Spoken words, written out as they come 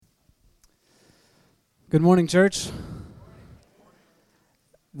Good morning, church.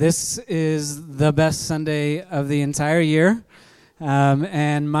 This is the best Sunday of the entire year,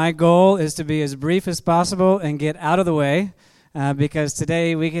 and my goal is to be as brief as possible and get out of the way, because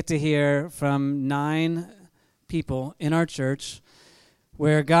today we get to hear from 9 people in our church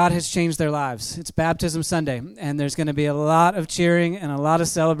where God has changed their lives. It's Baptism Sunday, and there's going to be a lot of cheering and a lot of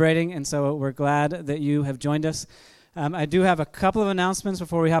celebrating, and so we're glad that you have joined us. I do have a couple of announcements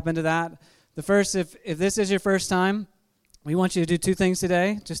before we hop into that. The first, if this is your first time, we want you to do 2 things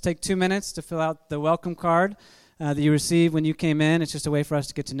today. Just take 2 minutes to fill out the welcome card that you received when you came in. It's just a way for us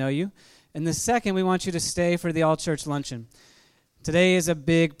to get to know you. And the second, we want you to stay for the all-church luncheon. Today is a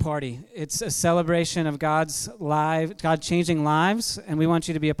big party. It's a celebration of God changing lives, and we want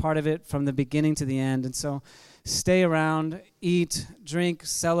you to be a part of it from the beginning to the end. And so stay around, eat, drink,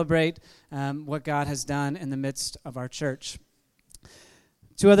 celebrate what God has done in the midst of our church.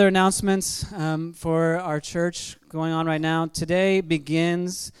 2 other announcements for our church going on right now. Today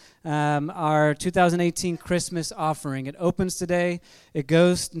begins our 2018 Christmas offering. It opens today. It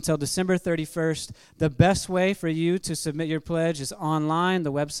goes until December 31st. The best way for you to submit your pledge is online.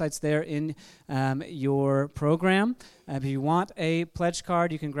 The website's there in your program. If you want a pledge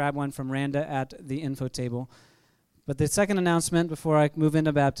card, you can grab one from Randa at the info table. But the second announcement before I move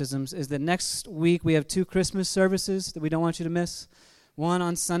into baptisms is that next week we have 2 Christmas services that we don't want you to miss. One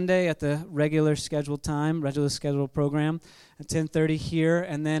on Sunday at the regular scheduled program at 10:30 here,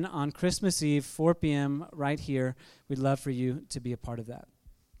 and then on Christmas Eve, 4 p.m. right here. We'd love for you to be a part of that.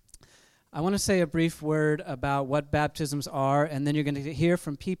 I want to say a brief word about what baptisms are, and then you're going to hear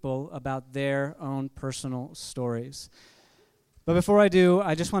from people about their own personal stories. But before I do,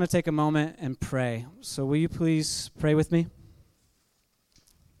 I just want to take a moment and pray. So will you please pray with me?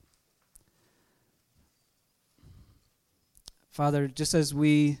 Father, just as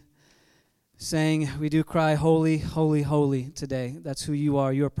we sang, we do cry, holy, holy, holy today. That's who you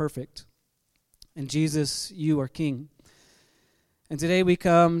are. You are perfect. And Jesus, you are King. And today we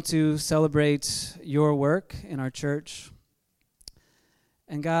come to celebrate your work in our church.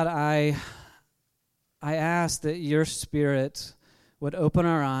 And God, I ask that your Spirit would open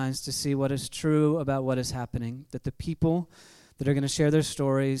our eyes to see what is true about what is happening, that the people that are going to share their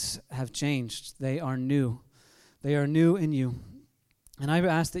stories have changed. They are new. They are new in you. And I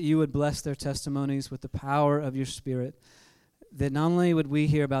ask that you would bless their testimonies with the power of your Spirit, that not only would we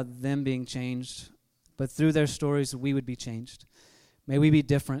hear about them being changed, but through their stories we would be changed. May we be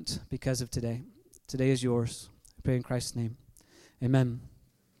different because of today. Today is yours. I pray in Christ's name. Amen.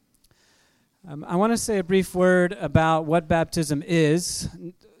 I want to say a brief word about what baptism is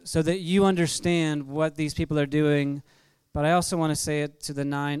so that you understand what these people are doing, but I also want to say it to the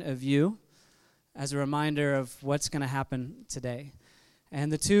 9 of you as a reminder of what's going to happen today. And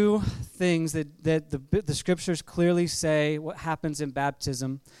the 2 things that the scriptures clearly say what happens in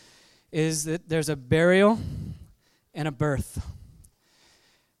baptism is that there's a burial and a birth.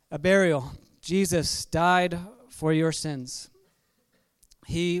 A burial. Jesus died for your sins.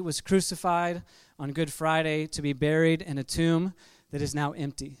 He was crucified on Good Friday to be buried in a tomb that is now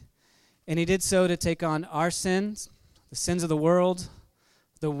empty. And he did so to take on our sins, the sins of the world,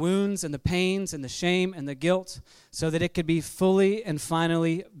 the wounds and the pains and the shame and the guilt, so that it could be fully and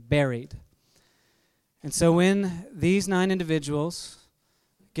finally buried. And so when these 9 individuals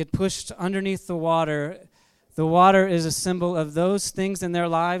get pushed underneath the water is a symbol of those things in their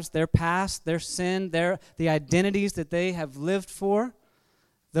lives, their past, their sin, the identities that they have lived for,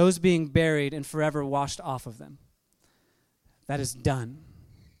 those being buried and forever washed off of them. That is done.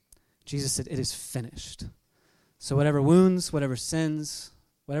 Jesus said, it is finished. So whatever wounds, whatever sins,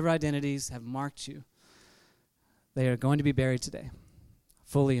 whatever identities have marked you, they are going to be buried today,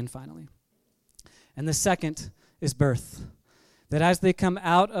 fully and finally. And the second is birth. That as they come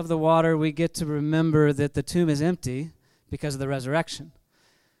out of the water, we get to remember that the tomb is empty because of the resurrection.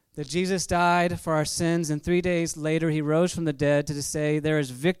 That Jesus died for our sins, and 3 days later he rose from the dead to say there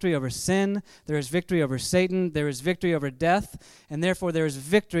is victory over sin, there is victory over Satan, there is victory over death, and therefore there is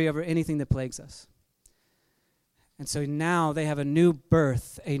victory over anything that plagues us. And so now they have a new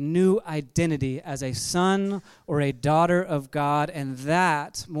birth, a new identity as a son or a daughter of God, and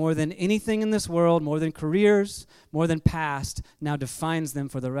that, more than anything in this world, more than careers, more than past, now defines them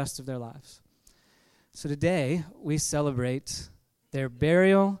for the rest of their lives. So today we celebrate their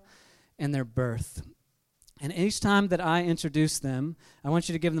burial and their birth. And each time that I introduce them, I want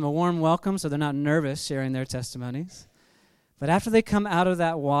you to give them a warm welcome so they're not nervous sharing their testimonies. But after they come out of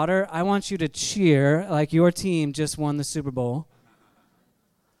that water, I want you to cheer like your team just won the Super Bowl.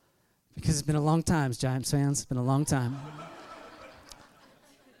 Because it's been a long time, Giants fans. It's been a long time.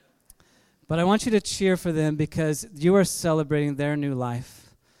 But I want you to cheer for them because you are celebrating their new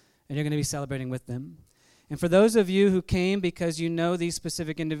life, and you're going to be celebrating with them. And for those of you who came because you know these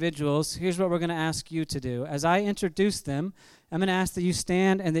specific individuals, here's what we're going to ask you to do. As I introduce them, I'm going to ask that you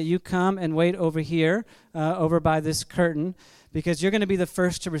stand and that you come and wait over here, over by this curtain, because you're going to be the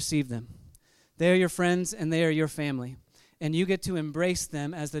first to receive them. They are your friends and they are your family. And you get to embrace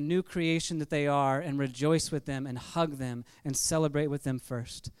them as the new creation that they are and rejoice with them and hug them and celebrate with them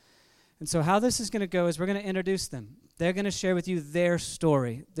first. And so how this is going to go is we're going to introduce them. They're going to share with you their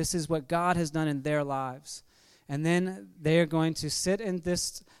story. This is what God has done in their lives. And then they're going to sit in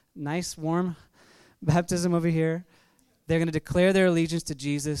this nice, warm baptism over here. They're going to declare their allegiance to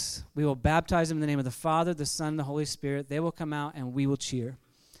Jesus. We will baptize them in the name of the Father, the Son, and the Holy Spirit. They will come out and we will cheer.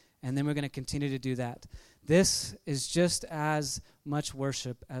 And then we're going to continue to do that. This is just as much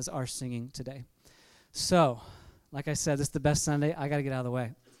worship as our singing today. So, like I said, this is the best Sunday. I got to get out of the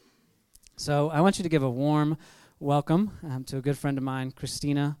way. So I want you to give a warm welcome to a good friend of mine,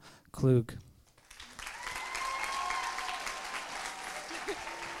 Christina Klug.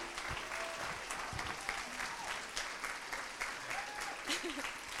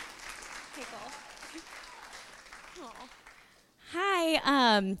 Hi,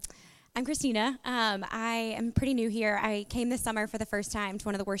 I'm Christina. I am pretty new here. I came this summer for the first time to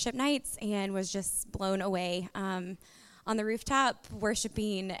one of the worship nights and was just blown away on the rooftop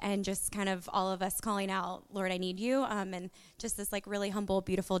worshiping and just kind of all of us calling out, Lord, I need you, and just this like really humble,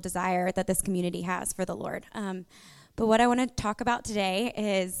 beautiful desire that this community has for the Lord. But what I want to talk about today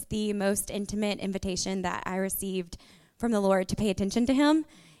is the most intimate invitation that I received from the Lord to pay attention to him.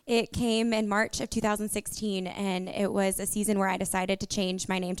 It came in March of 2016, and it was a season where I decided to change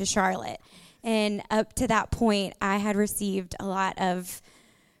my name to Charlotte. And up to that point, I had received a lot of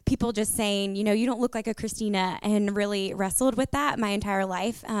people just saying, you know, you don't look like a Christina, and really wrestled with that my entire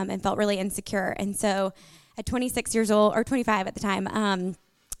life and felt really insecure. And so at 26 years old, or 25 at the time,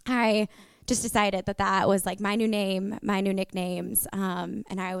 I just decided that that was like my new name, my new nicknames,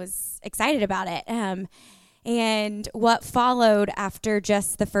 and I was excited about it. And what followed after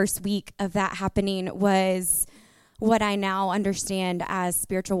just the first week of that happening was what I now understand as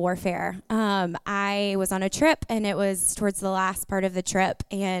spiritual warfare. I was on a trip, and it was towards the last part of the trip,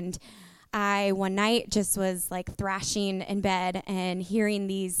 and I one night just was like thrashing in bed and hearing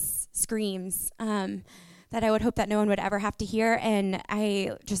these screams that I would hope that no one would ever have to hear, and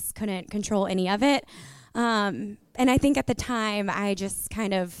I just couldn't control any of it. And I think at the time I just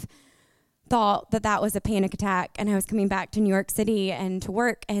kind of thought that that was a panic attack, and I was coming back to New York City and to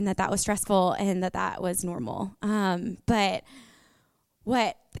work, and that was stressful, and that was normal. But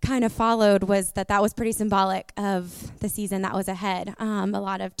what kind of followed was that was pretty symbolic of the season that was ahead. A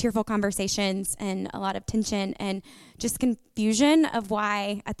lot of tearful conversations and a lot of tension and just confusion of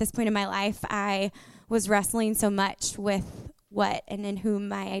why at this point in my life I was wrestling so much with what and in whom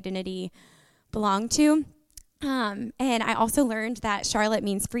my identity belonged to. And I also learned that Charlotte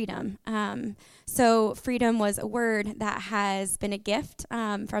means freedom. So freedom was a word that has been a gift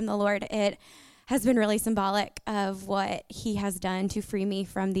from the Lord. It has been really symbolic of what he has done to free me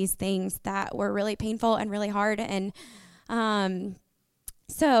from these things that were really painful and really hard. And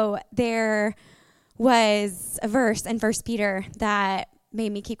so there was a verse in 1 Peter that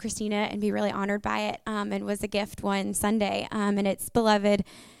made me keep Christina and be really honored by it, and was a gift one Sunday. And it's, beloved,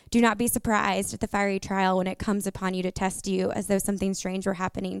 do not be surprised at the fiery trial when it comes upon you to test you as though something strange were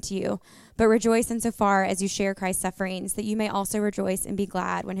happening to you. But rejoice insofar as you share Christ's sufferings, that you may also rejoice and be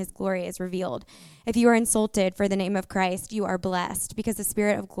glad when his glory is revealed. If you are insulted for the name of Christ, you are blessed, because the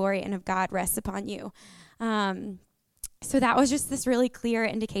Spirit of glory and of God rests upon you. So that was just this really clear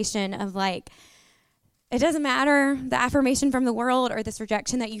indication of like, it doesn't matter the affirmation from the world or this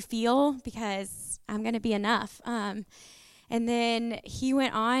rejection that you feel, because I'm going to be enough. And then he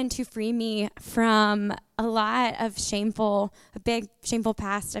went on to free me from a lot of a big shameful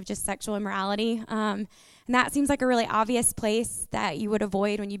past of just sexual immorality. And that seems like a really obvious place that you would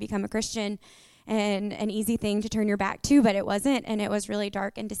avoid when you become a Christian, and an easy thing to turn your back to, but it wasn't. And it was really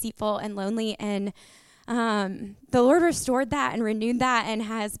dark and deceitful and lonely. And the Lord restored that and renewed that, and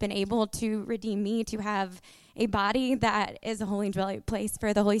has been able to redeem me to have a body that is a holy dwelling place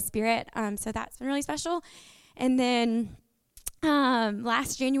for the Holy Spirit. So that's been really special. And then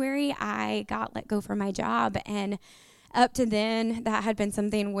last January, I got let go from my job, and up to then, that had been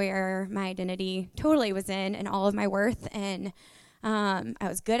something where my identity totally was in, and all of my worth, and I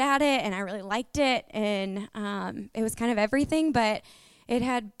was good at it, and I really liked it, and it was kind of everything, but it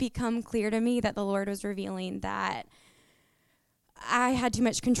had become clear to me that the Lord was revealing that I had too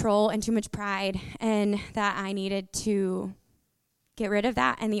much control and too much pride, and that I needed to get rid of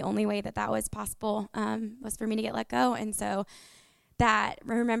that. And the only way that was possible was for me to get let go. And so I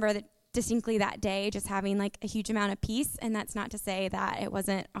remember that distinctly that day, just having like a huge amount of peace. And that's not to say that it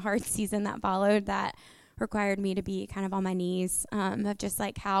wasn't a hard season that followed that required me to be kind of on my knees, of just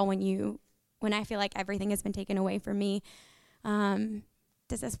like how when I feel like everything has been taken away from me,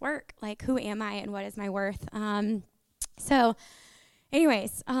 does this work? Like, who am I and what is my worth? So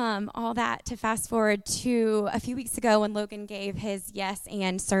anyways, all that to fast forward to a few weeks ago when Logan gave his yes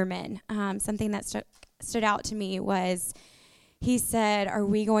and sermon. Something that stood out to me was he said, are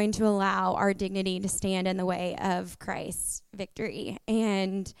we going to allow our dignity to stand in the way of Christ's victory?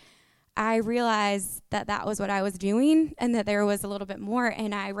 And I realized that was what I was doing and that there was a little bit more.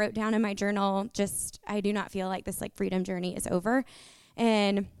 And I wrote down in my journal, I do not feel like this like freedom journey is over.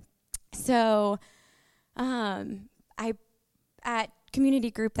 And so at community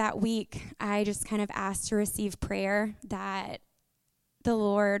group that week, I just kind of asked to receive prayer that the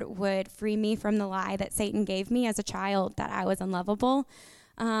Lord would free me from the lie that Satan gave me as a child, that I was unlovable.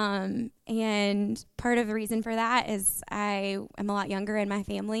 And part of the reason for that is I am a lot younger in my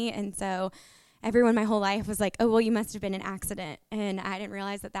family. And so everyone my whole life was like, oh, well, you must have been an accident. And I didn't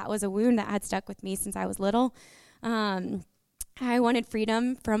realize that was a wound that had stuck with me since I was little. I wanted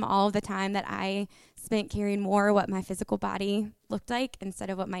freedom from all of the time that I spent caring more what my physical body looked like instead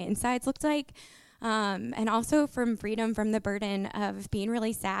of what my insides looked like. And also from freedom from the burden of being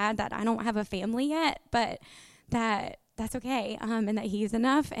really sad that I don't have a family yet, but that's okay, and that he's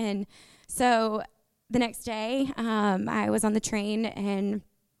enough. And so the next day, I was on the train and,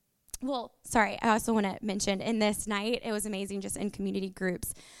 I also want to mention in this night, it was amazing just in community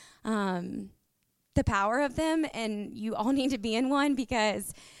groups, the power of them, and you all need to be in one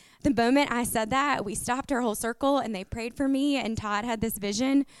because the moment I said that, we stopped our whole circle and they prayed for me, and Todd had this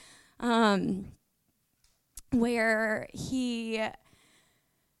vision where he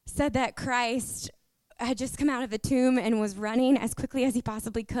said that Christ had just come out of the tomb and was running as quickly as he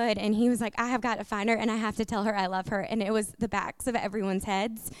possibly could, and he was like, I have got to find her and I have to tell her I love her. And it was the backs of everyone's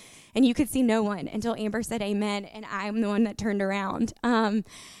heads, and you could see no one until Amber said amen, and I'm the one that turned around.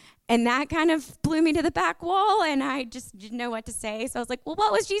 And that kind of blew me to the back wall, and I just didn't know what to say. So I was like, well,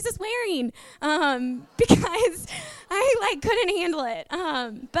 what was Jesus wearing? Because I couldn't handle it.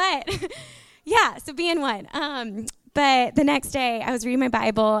 But yeah, so being one. But the next day I was reading my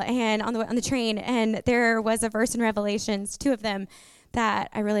Bible and on the train, and there was a verse in Revelations, 2 of them, that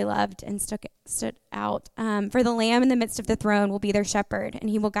I really loved and stood out. For the Lamb in the midst of the throne will be their shepherd, and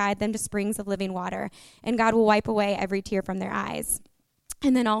he will guide them to springs of living water, and God will wipe away every tear from their eyes.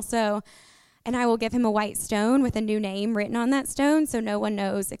 And then also, and I will give him a white stone with a new name written on that stone, so no one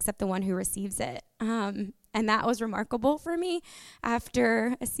knows except the one who receives it. And that was remarkable for me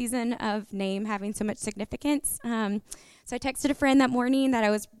after a season of name having so much significance. So I texted a friend that morning that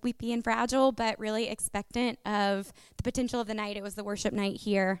I was weepy and fragile, but really expectant of the potential of the night. It was the worship night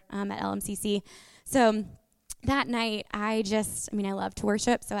here at LMCC. So that night, I love to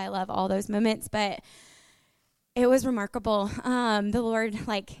worship, so I love all those moments, but it was remarkable. The Lord,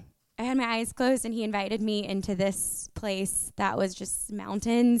 I had my eyes closed, and he invited me into this place that was just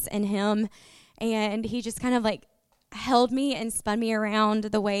mountains and him. And he just kind of held me and spun me around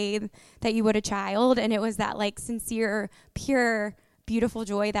the way that you would a child. And it was that sincere, pure, beautiful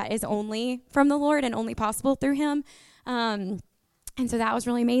joy that is only from the Lord and only possible through him. And so that was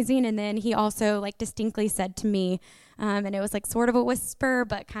really amazing. And then he also distinctly said to me, and it was sort of a whisper,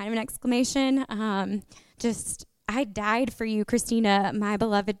 but kind of an exclamation, I died for you, Christina, my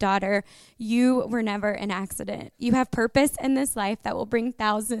beloved daughter. You were never an accident. You have purpose in this life that will bring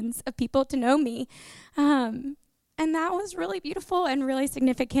thousands of people to know me. And that was really beautiful and really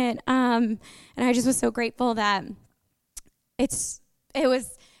significant. And I just was so grateful that it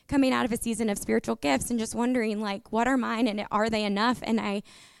was coming out of a season of spiritual gifts and just wondering, what are mine and are they enough? And I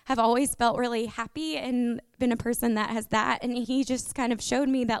have always felt really happy and been a person that has that. And he just kind of showed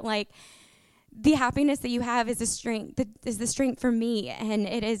me that, the happiness that you have is the strength for me, and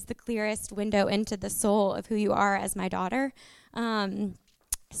it is the clearest window into the soul of who you are as my daughter.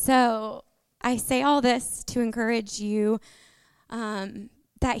 So I say all this to encourage you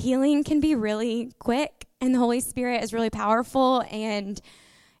that healing can be really quick, and the Holy Spirit is really powerful, and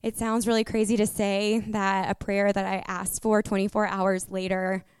it sounds really crazy to say that a prayer that I asked for 24 hours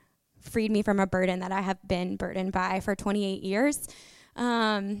later freed me from a burden that I have been burdened by for 28 years.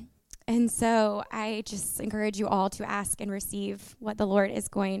 And so I just encourage you all to ask and receive what the Lord is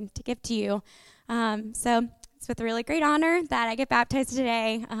going to give to you. So it's with a really great honor that I get baptized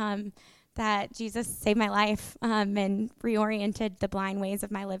today, that Jesus saved my life and reoriented the blind ways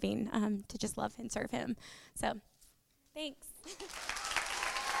of my living to just love and serve him. So thanks.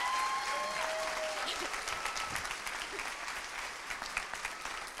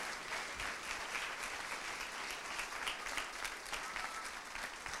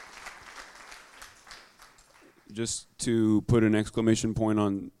 Just to put an exclamation point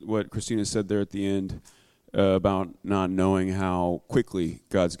on what Christina said there at the end about not knowing how quickly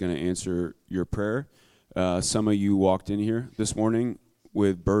God's going to answer your prayer. Some of you walked in here this morning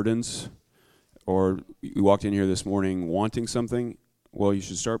with burdens, or you walked in here this morning wanting something. Well, you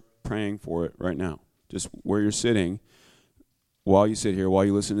should start praying for it right now. Just where you're sitting, while you sit here, while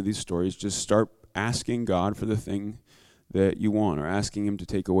you listen to these stories, just start asking God for the thing that you want, or asking Him to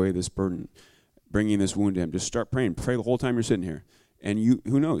take away this burden, bringing this wound to Him. Just start praying. Pray the whole time you're sitting here. And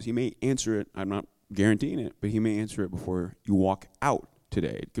who knows, He may answer it. I'm not guaranteeing it, but He may answer it before you walk out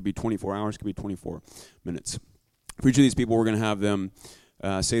today. It could be 24 hours, it could be 24 minutes. For each of these people, we're going to have them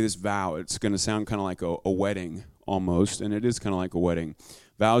say this vow. It's going to sound kind of like a wedding almost, and it is kind of like a wedding.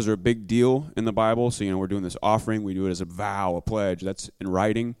 Vows are a big deal in the Bible, so we're doing this offering. We do it as a vow, a pledge. That's in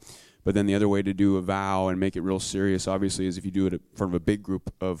writing. But then the other way to do a vow and make it real serious, obviously, is if you do it in front of a big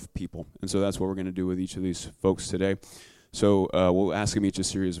group of people. And so that's what we're going to do with each of these folks today. So we'll ask them each a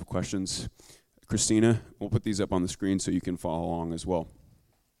series of questions. Christina, we'll put these up on the screen so you can follow along as well.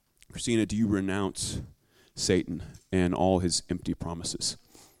 Christina, do you renounce Satan and all his empty promises?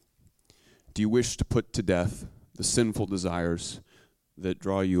 Do you wish to put to death the sinful desires that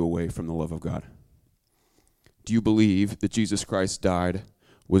draw you away from the love of God? Do you believe that Jesus Christ died,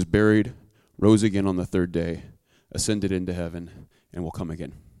 was buried, rose again on the third day, ascended into heaven, and will come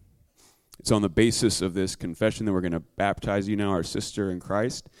again? It's on the basis of this confession that we're going to baptize you now, our sister in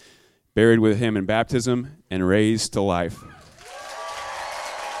Christ, buried with Him in baptism, and raised to life.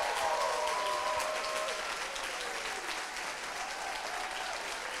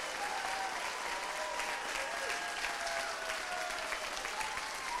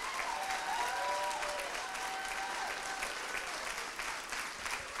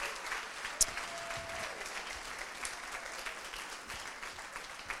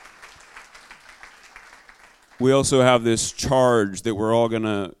 We also have this charge that we're all going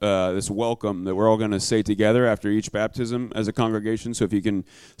to, this welcome that we're all going to say together after each baptism as a congregation. So if you can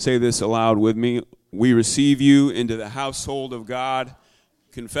say this aloud with me. We receive you into the household of God,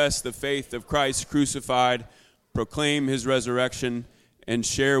 confess the faith of Christ crucified, proclaim His resurrection, and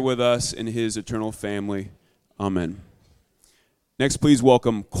share with us in His eternal family. Amen. Next, please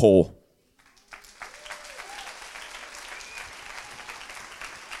welcome Cole.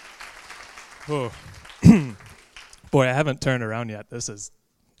 Whoa. Boy, I haven't turned around yet. This is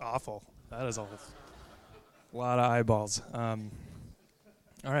awful. That is a lot of eyeballs. All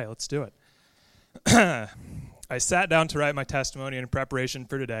right, let's do it. I sat down to write my testimony in preparation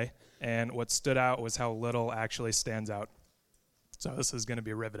for today, and what stood out was how little actually stands out. So this is going to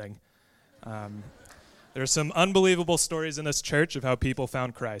be riveting. There are some unbelievable stories in this church of how people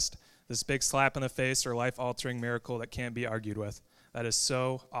found Christ. This big slap in the face or life-altering miracle that can't be argued with. That is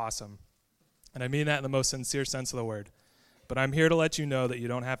so awesome. And I mean that in the most sincere sense of the word. But I'm here to let you know that you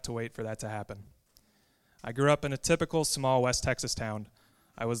don't have to wait for that to happen. I grew up in a typical small West Texas town.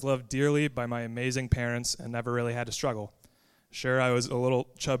 I was loved dearly by my amazing parents and never really had to struggle. Sure, I was a little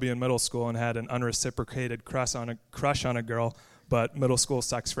chubby in middle school and had an unreciprocated crush on a girl, but middle school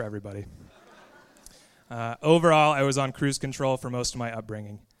sucks for everybody. Overall, I was on cruise control for most of my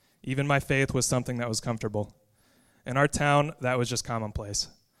upbringing. Even my faith was something that was comfortable. In our town, that was just commonplace.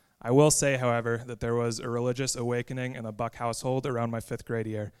 I will say, however, that there was a religious awakening in the Buck household around my 5th grade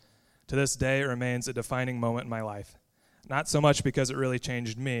year. To this day, it remains a defining moment in my life. Not so much because it really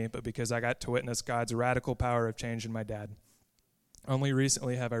changed me, but because I got to witness God's radical power of change in my dad. Only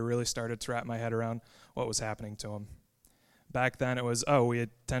recently have I really started to wrap my head around what was happening to him. Back then, it was, we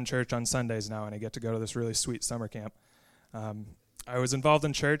attend church on Sundays now, and I get to go to this really sweet summer camp. I was involved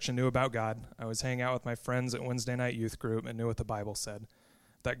in church and knew about God. I was hanging out with my friends at Wednesday night youth group and knew what the Bible said.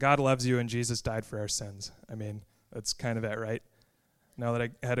 That God loves you and Jesus died for our sins. I mean, that's kind of it, right? Now that I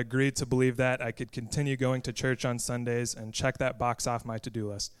had agreed to believe that, I could continue going to church on Sundays and check that box off my to-do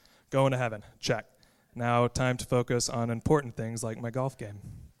list. Going to heaven, check. Now time to focus on important things like my golf game.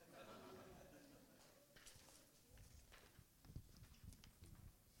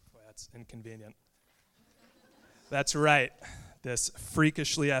 Boy, that's inconvenient. That's right. This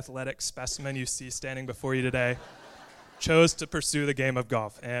freakishly athletic specimen you see standing before you today chose to pursue the game of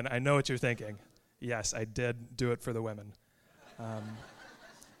golf. And I know what you're thinking. Yes, I did do it for the women.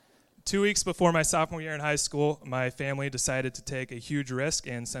 2 weeks before my sophomore year in high school, my family decided to take a huge risk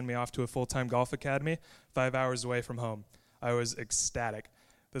and send me off to a full-time golf academy 5 hours away from home. I was ecstatic.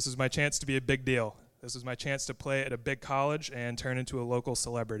 This was my chance to be a big deal. This was my chance to play at a big college and turn into a local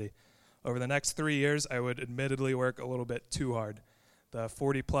celebrity. Over the next 3 years, I would admittedly work a little bit too hard. The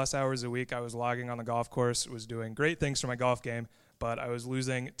 40-plus hours a week I was logging on the golf course was doing great things for my golf game, but I was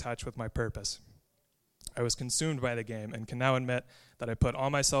losing touch with my purpose. I was consumed by the game and can now admit that I put all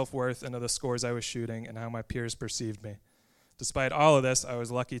my self-worth into the scores I was shooting and how my peers perceived me. Despite all of this, I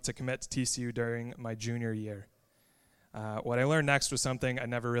was lucky to commit to TCU during my junior year. What I learned next was something I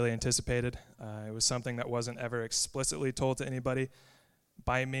never really anticipated. It was something that wasn't ever explicitly told to anybody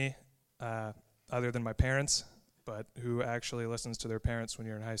by me, other than my parents, but who actually listens to their parents when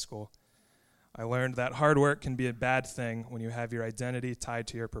you're in high school. I learned that hard work can be a bad thing when you have your identity tied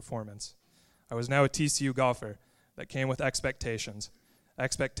to your performance. I was now a TCU golfer that came with expectations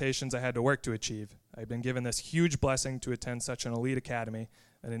I had to work to achieve. I had been given this huge blessing to attend such an elite academy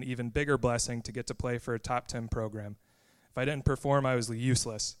and an even bigger blessing to get to play for a top 10 program. If I didn't perform, I was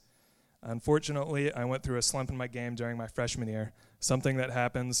useless. Unfortunately, I went through a slump in my game during my freshman year, something that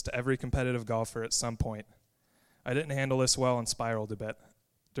happens to every competitive golfer at some point. I didn't handle this well and spiraled a bit.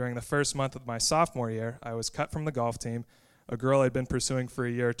 During the first month of my sophomore year, I was cut from the golf team. A girl I'd been pursuing for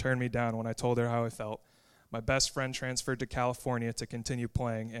a year turned me down when I told her how I felt. My best friend transferred to California to continue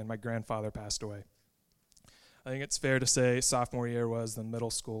playing, and my grandfather passed away. I think it's fair to say sophomore year was the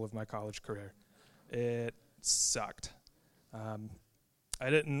middle school of my college career. It sucked. I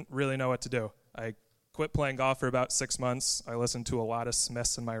didn't really know what to do. I quit playing golf for about 6 months. I listened to a lot of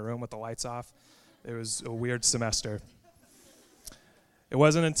Smiths in my room with the lights off. It was a weird semester. It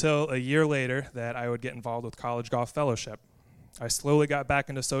wasn't until a year later that I would get involved with College Golf Fellowship. I slowly got back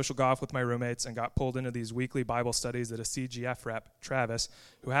into social golf with my roommates and got pulled into these weekly Bible studies that a CGF rep, Travis,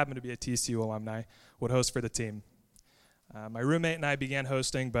 who happened to be a TCU alumni, would host for the team. My roommate and I began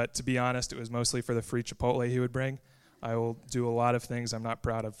hosting, but to be honest, it was mostly for the free Chipotle he would bring. I will do a lot of things I'm not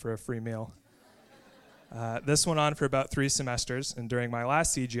proud of for a free meal. This went on for about 3 semesters, and during my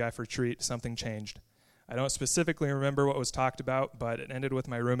last CGF retreat, something changed. I don't specifically remember what was talked about, but it ended with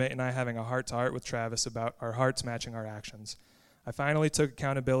my roommate and I having a heart-to-heart with Travis about our hearts matching our actions. I finally took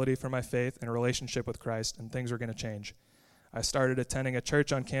accountability for my faith and relationship with Christ, and things were going to change. I started attending a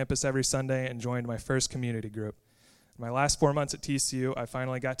church on campus every Sunday and joined my first community group. In my last 4 months at TCU, I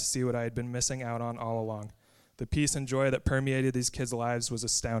finally got to see what I had been missing out on all along. The peace and joy that permeated these kids' lives was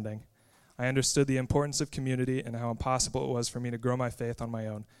astounding. I understood the importance of community and how impossible it was for me to grow my faith on my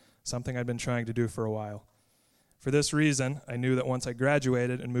own, something I'd been trying to do for a while. For this reason, I knew that once I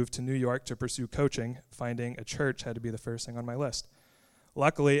graduated and moved to New York to pursue coaching, finding a church had to be the first thing on my list.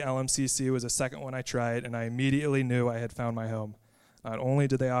 Luckily, LMCC was the second one I tried, and I immediately knew I had found my home. Not only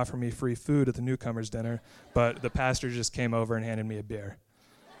did they offer me free food at the newcomers' dinner, but the pastor just came over and handed me a beer.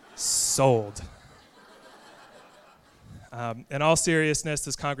 Sold. In all seriousness,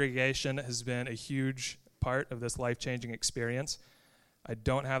 this congregation has been a huge part of this life-changing experience. I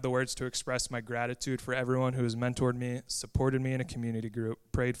don't have the words to express my gratitude for everyone who has mentored me, supported me in a community group,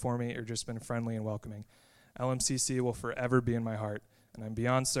 prayed for me, or just been friendly and welcoming. LMCC will forever be in my heart, and I'm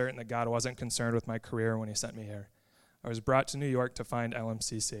beyond certain that God wasn't concerned with my career when he sent me here. I was brought to New York to find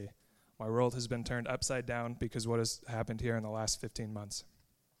LMCC. My world has been turned upside down because of what has happened here in the last 15 months.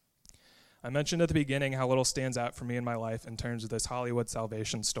 I mentioned at the beginning how little stands out for me in my life in terms of this Hollywood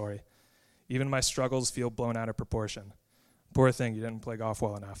salvation story. Even my struggles feel blown out of proportion. Poor thing, you didn't play golf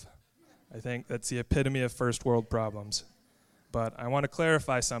well enough. I think that's the epitome of first world problems. But I want to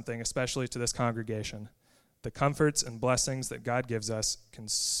clarify something, especially to this congregation. The comforts and blessings that God gives us can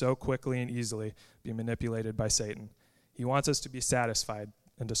so quickly and easily be manipulated by Satan. He wants us to be satisfied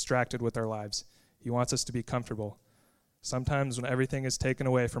and distracted with our lives. He wants us to be comfortable. Sometimes when everything is taken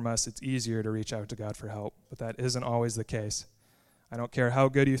away from us, it's easier to reach out to God for help, but that isn't always the case. I don't care how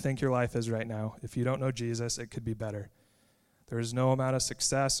good you think your life is right now. If you don't know Jesus, it could be better. There is no amount of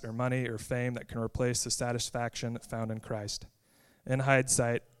success or money or fame that can replace the satisfaction found in Christ. In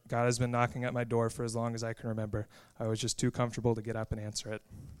hindsight, God has been knocking at my door for as long as I can remember. I was just too comfortable to get up and answer it.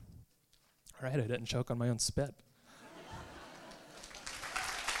 All right, I didn't choke on my own spit.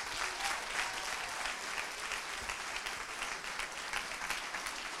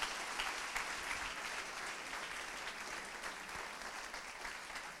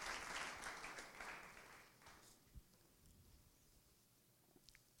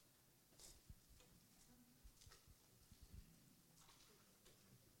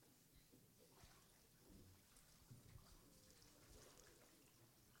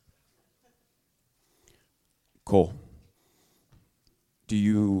 Cole, do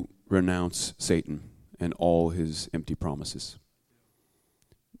you renounce Satan and all his empty promises?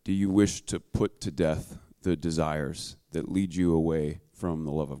 Do you wish to put to death the desires that lead you away from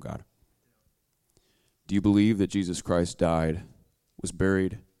the love of God? Do you believe that Jesus Christ died, was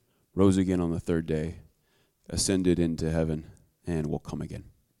buried, rose again on the third day, ascended into heaven, and will come again?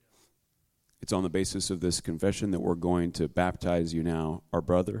 It's on the basis of this confession that we're going to baptize you now, our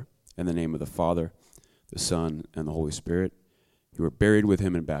brother, in the name of the Father, the Son, and the Holy Spirit. You were buried with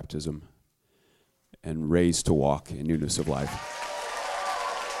him in baptism and raised to walk in newness of life.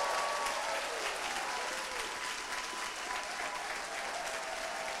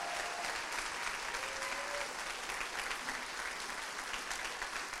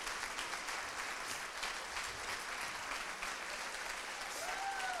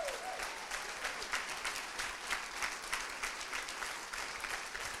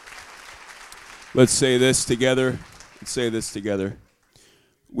 Let's say this together. Let's say this together.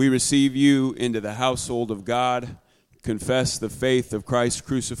 We receive you into the household of God, confess the faith of Christ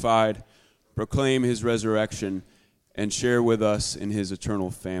crucified, proclaim his resurrection, and share with us in his eternal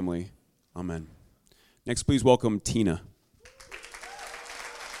family. Amen. Next, please welcome Tina.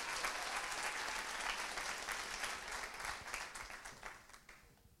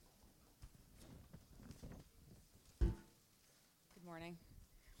 Good morning.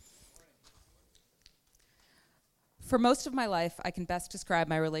 For most of my life, I can best describe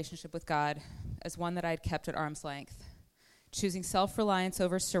my relationship with God as one that I had kept at arm's length, choosing self-reliance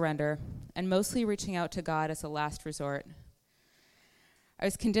over surrender, and mostly reaching out to God as a last resort. I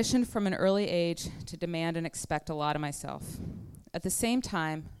was conditioned from an early age to demand and expect a lot of myself. At the same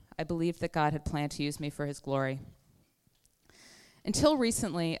time, I believed that God had planned to use me for his glory. Until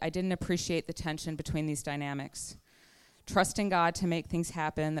recently, I didn't appreciate the tension between these dynamics, trusting God to make things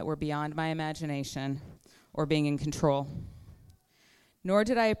happen that were beyond my imagination, or being in control. Nor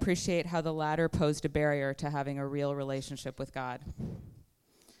did I appreciate how the latter posed a barrier to having a real relationship with God.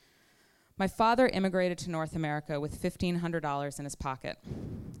 My father immigrated to North America with $1,500 in his pocket,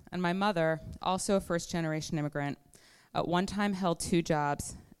 and my mother, also a first-generation immigrant, at one time held 2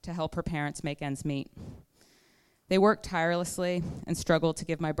 jobs to help her parents make ends meet. They worked tirelessly and struggled to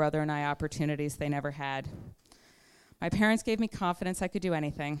give my brother and I opportunities they never had. My parents gave me confidence I could do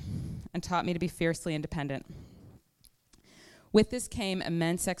anything and taught me to be fiercely independent. With this came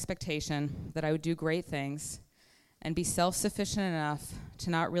immense expectation that I would do great things and be self-sufficient enough to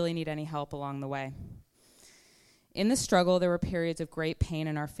not really need any help along the way. In the struggle, there were periods of great pain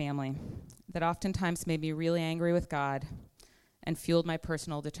in our family that oftentimes made me really angry with God and fueled my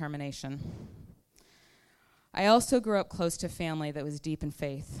personal determination. I also grew up close to family that was deep in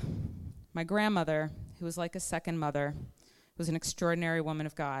faith. My grandmother, who was like a second mother, was an extraordinary woman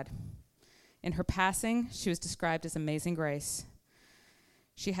of God. In her passing, she was described as amazing grace.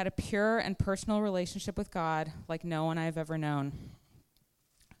 She had a pure and personal relationship with God like no one I have ever known.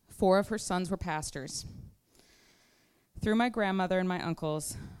 4 of her sons were pastors. Through my grandmother and my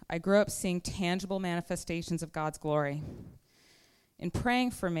uncles, I grew up seeing tangible manifestations of God's glory. In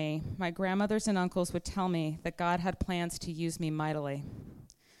praying for me, my grandmothers and uncles would tell me that God had plans to use me mightily.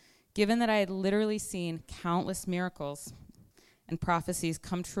 Given that I had literally seen countless miracles and prophecies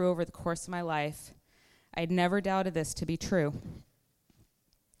come true over the course of my life, I had never doubted this to be true.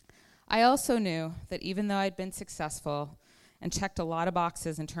 I also knew that even though I'd been successful and checked a lot of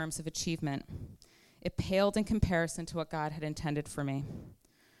boxes in terms of achievement, it paled in comparison to what God had intended for me.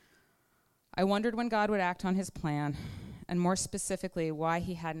 I wondered when God would act on his plan, and more specifically, why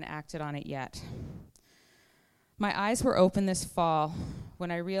he hadn't acted on it yet. My eyes were open this fall when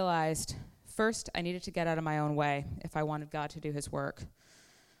I realized, first, I needed to get out of my own way if I wanted God to do his work.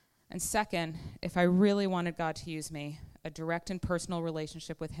 And second, if I really wanted God to use me, a direct and personal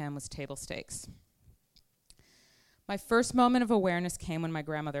relationship with him was table stakes. My first moment of awareness came when my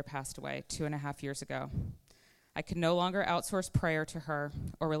grandmother passed away 2.5 years ago. I could no longer outsource prayer to her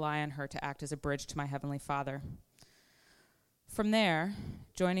or rely on her to act as a bridge to my Heavenly Father. From there,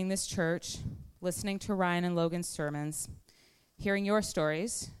 joining this church, listening to Ryan and Logan's sermons, hearing your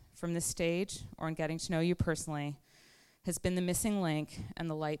stories from this stage or in getting to know you personally has been the missing link and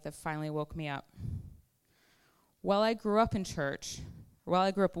the light that finally woke me up. While I grew up with church,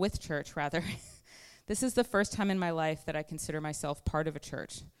 this is the first time in my life that I consider myself part of a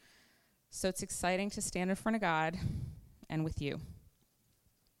church. So it's exciting to stand in front of God and with you.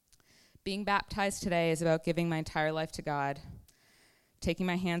 Being baptized today is about giving my entire life to God, taking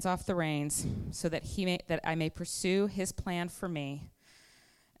my hands off the reins so that I may pursue his plan for me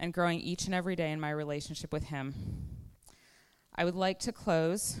and growing each and every day in my relationship with him. I would like to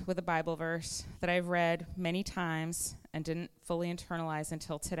close with a Bible verse that I've read many times and didn't fully internalize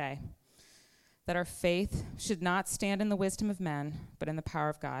until today, that our faith should not stand in the wisdom of men, but in the power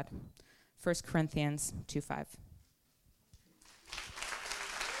of God. 1 Corinthians 2:5.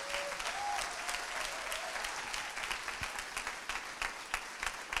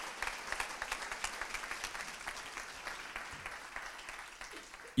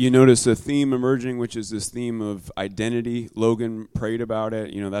 You notice a theme emerging, which is this theme of identity. Logan prayed about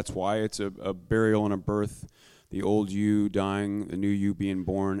it. That's why it's a burial and a birth, the old you dying, the new you being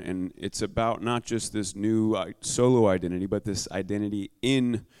born. And it's about not just this new solo identity, but this identity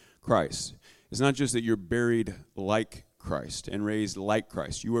in Christ. It's not just that you're buried like Christ and raised like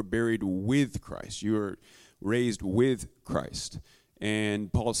Christ. You are buried with Christ. You are raised with Christ.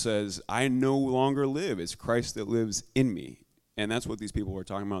 And Paul says, I no longer live. It's Christ that lives in me. And that's what these people were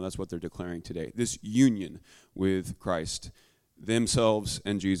talking about. That's what they're declaring today. This union with Christ, themselves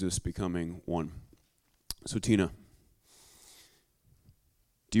and Jesus becoming one. So Tina,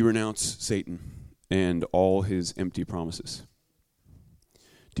 do you renounce Satan and all his empty promises?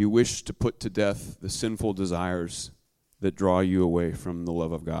 Do you wish to put to death the sinful desires that draw you away from the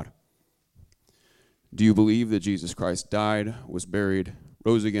love of God? Do you believe that Jesus Christ died, was buried,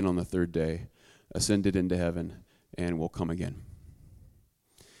 rose again on the third day, ascended into heaven, and will come again?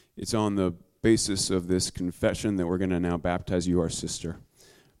 It's on the basis of this confession that we're going to now baptize you, our sister,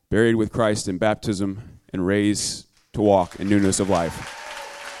 buried with Christ in baptism and raised to walk in newness of life.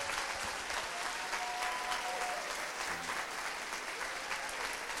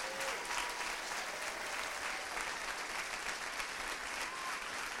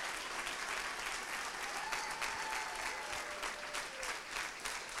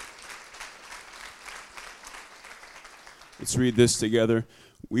 Let's read this together.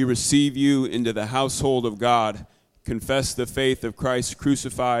 We receive you into the household of God, confess the faith of Christ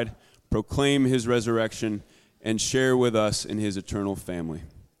crucified, proclaim his resurrection, and share with us in his eternal family.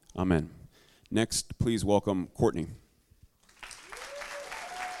 Amen. Next, please welcome Courtney.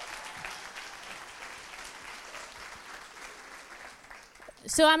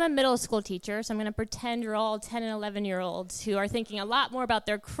 So I'm a middle school teacher, so I'm going to pretend you're all 10 and 11-year-olds who are thinking a lot more about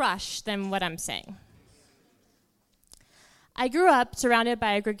their crush than what I'm saying. I grew up surrounded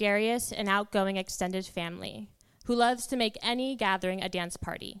by a gregarious and outgoing extended family who loves to make any gathering a dance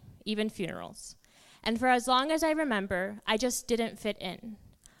party, even funerals. And for as long as I remember, I just didn't fit in.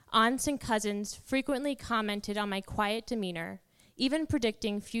 Aunts and cousins frequently commented on my quiet demeanor, even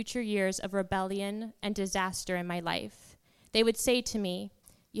predicting future years of rebellion and disaster in my life. They would say to me,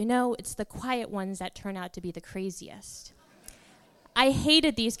 it's the quiet ones that turn out to be the craziest. I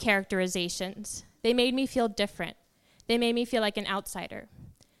hated these characterizations. They made me feel different. They made me feel like an outsider.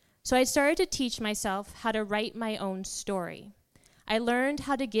 So I started to teach myself how to write my own story. I learned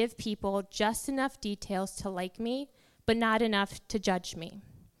how to give people just enough details to like me, but not enough to judge me.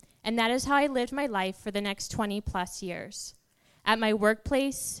 And that is how I lived my life for the next 20 plus years. At my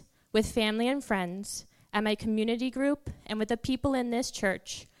workplace, with family and friends, at my community group, and with the people in this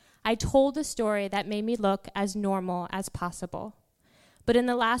church, I told a story that made me look as normal as possible. But in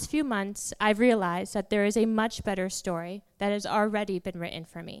the last few months, I've realized that there is a much better story that has already been written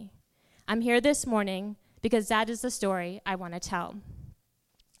for me. I'm here this morning because that is the story I want to tell.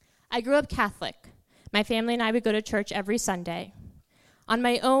 I grew up Catholic. My family and I would go to church every Sunday. On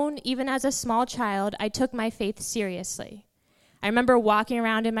my own, even as a small child, I took my faith seriously. I remember walking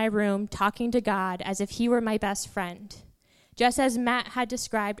around in my room talking to God as if he were my best friend. Just as Matt had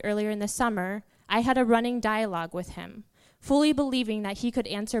described earlier in the summer, I had a running dialogue with him, fully believing that he could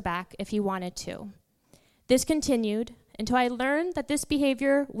answer back if he wanted to. This continued until I learned that this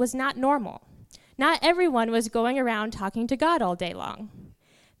behavior was not normal. Not everyone was going around talking to God all day long.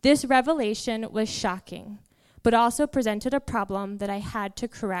 This revelation was shocking, but also presented a problem that I had to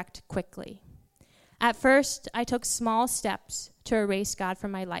correct quickly. At first, I took small steps to erase God from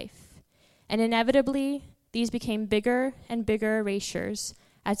my life, and inevitably, these became bigger and bigger erasures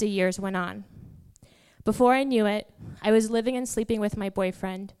as the years went on. Before I knew it, I was living and sleeping with my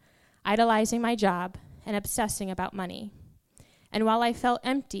boyfriend, idolizing my job, and obsessing about money. And while I felt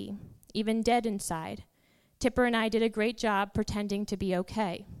empty, even dead inside, Tipper and I did a great job pretending to be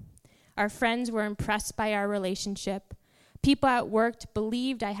okay. Our friends were impressed by our relationship. People at work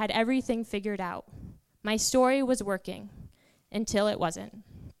believed I had everything figured out. My story was working, until it wasn't.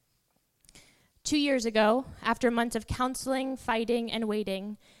 2 years ago, after months of counseling, fighting, and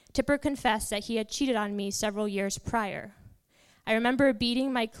waiting, Tipper confessed that he had cheated on me several years prior. I remember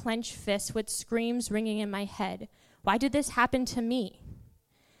beating my clenched fist with screams ringing in my head. Why did this happen to me?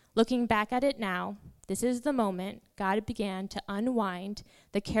 Looking back at it now, this is the moment God began to unwind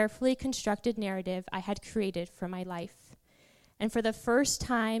the carefully constructed narrative I had created for my life. And for the first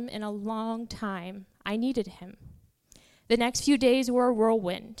time in a long time, I needed him. The next few days were a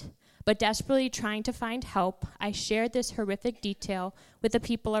whirlwind. But desperately trying to find help, I shared this horrific detail with the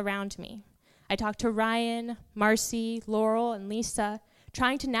people around me. I talked to Ryan, Marcy, Laurel, and Lisa,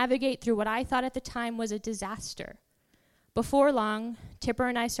 trying to navigate through what I thought at the time was a disaster. Before long, Tipper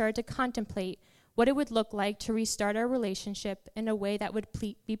and I started to contemplate what it would look like to restart our relationship in a way that would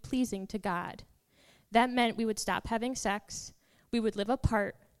be pleasing to God. That meant we would stop having sex, we would live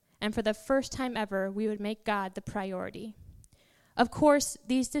apart, and for the first time ever, we would make God the priority. Of course,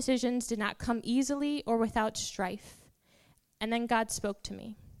 these decisions did not come easily or without strife. And then God spoke to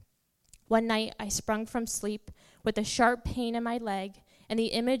me. One night, I sprung from sleep with a sharp pain in my leg and the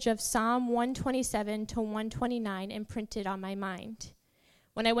image of Psalm 127 to 129 imprinted on my mind.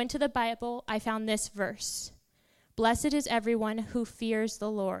 When I went to the Bible, I found this verse: "Blessed is everyone who fears the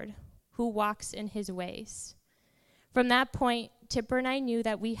Lord, who walks in his ways." From that point, Tipper and I knew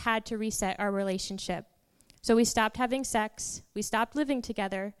that we had to reset our relationship. So we stopped having sex, we stopped living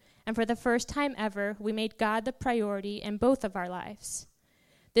together, and for the first time ever, we made God the priority in both of our lives.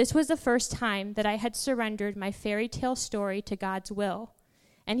 This was the first time that I had surrendered my fairy tale story to God's will,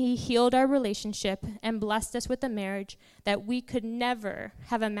 and he healed our relationship and blessed us with a marriage that we could never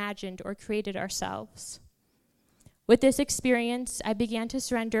have imagined or created ourselves. With this experience, I began to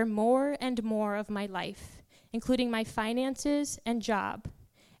surrender more and more of my life, including my finances and job,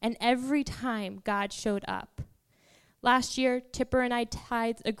 and every time God showed up. Last year, Tipper and I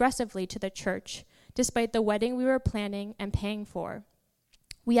tithed aggressively to the church, despite the wedding we were planning and paying for.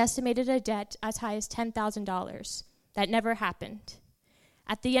 We estimated a debt as high as $10,000. That never happened.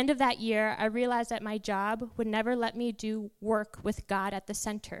 At the end of that year, I realized that my job would never let me do work with God at the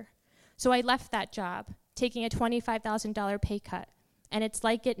center. So I left that job, taking a $25,000 pay cut, and it's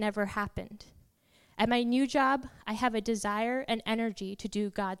like it never happened. At my new job, I have a desire and energy to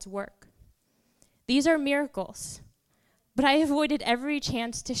do God's work. These are miracles, but I avoided every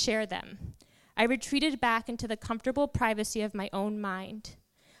chance to share them. I retreated back into the comfortable privacy of my own mind.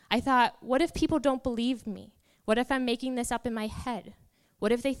 I thought, what if people don't believe me? What if I'm making this up in my head?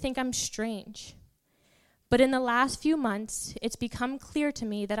 What if they think I'm strange? But in the last few months, it's become clear to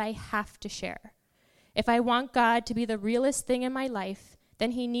me that I have to share. If I want God to be the realest thing in my life,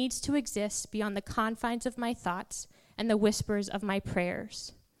 then he needs to exist beyond the confines of my thoughts and the whispers of my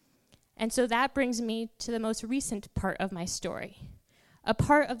prayers. And so that brings me to the most recent part of my story, a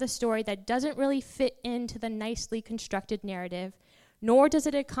part of the story that doesn't really fit into the nicely constructed narrative, nor does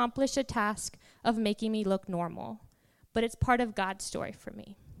it accomplish a task of making me look normal, but it's part of God's story for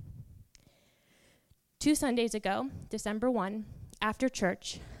me. 2 Sundays ago, December 1, after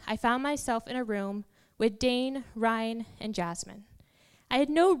church, I found myself in a room with Dane, Ryan, and Jasmine. I had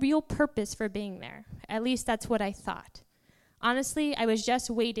no real purpose for being there. At least that's what I thought. Honestly, I was just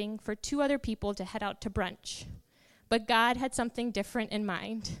waiting for 2 other people to head out to brunch. But God had something different in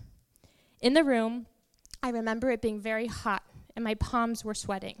mind. In the room, I remember it being very hot, and my palms were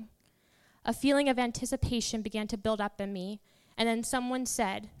sweating. A feeling of anticipation began to build up in me, and then someone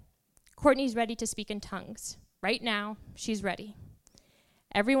said, "Courtney's ready to speak in tongues. Right now, she's ready."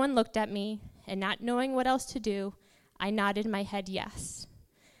 Everyone looked at me, and not knowing what else to do, I nodded my head yes.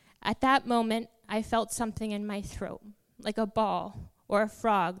 At that moment, I felt something in my throat, like a ball or a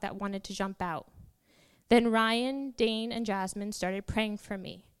frog that wanted to jump out. Then Ryan, Dane, and Jasmine started praying for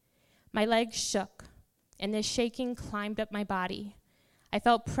me. My legs shook, and the shaking climbed up my body. I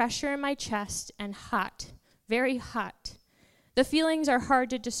felt pressure in my chest and hot, very hot. The feelings are hard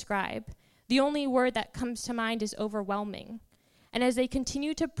to describe. The only word that comes to mind is overwhelming. And as they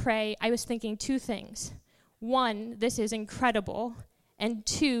continued to pray, I was thinking 2 things. 1, this is incredible, and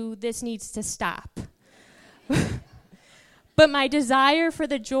 2, this needs to stop. But my desire for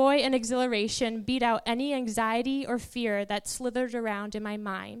the joy and exhilaration beat out any anxiety or fear that slithered around in my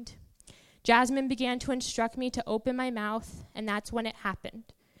mind. Jasmine began to instruct me to open my mouth, and that's when it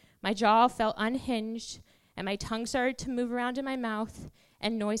happened. My jaw felt unhinged, and my tongue started to move around in my mouth,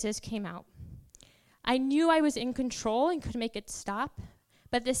 and noises came out. I knew I was in control and could make it stop,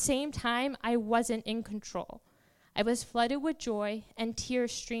 but at the same time, I wasn't in control. I was flooded with joy, and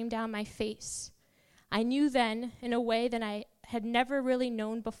tears streamed down my face. I knew then, in a way that I had never really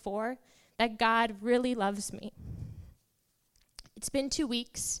known before, that God really loves me. It's been 2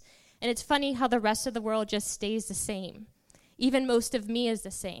 weeks, and it's funny how the rest of the world just stays the same. Even most of me is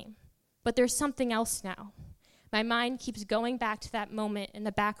the same. But there's something else now. My mind keeps going back to that moment in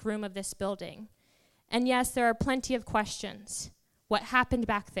the back room of this building. And yes, there are plenty of questions. What happened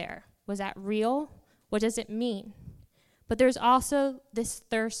back there? Was that real? What does it mean? But there's also this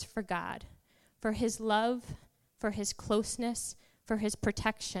thirst for God, for his love, for his closeness, for his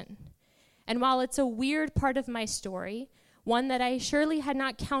protection. And while it's a weird part of my story, one that I surely had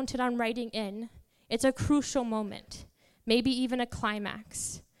not counted on writing in, it's a crucial moment, maybe even a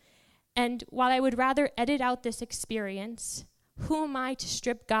climax. And while I would rather edit out this experience, who am I to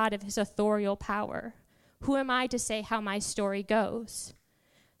strip God of his authorial power? Who am I to say how my story goes?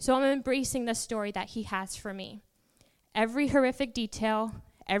 So I'm embracing the story that he has for me. Every horrific detail,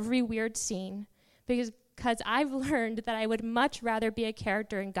 every weird scene, because I've learned that I would much rather be a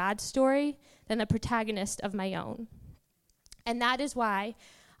character in God's story than the protagonist of my own. And that is why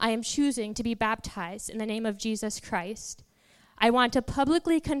I am choosing to be baptized in the name of Jesus Christ. I want to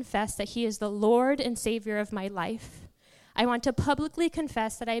publicly confess that he is the Lord and Savior of my life. I want to publicly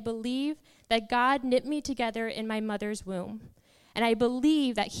confess that I believe that God knit me together in my mother's womb. And I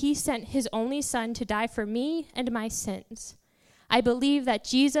believe that he sent his only son to die for me and my sins. I believe that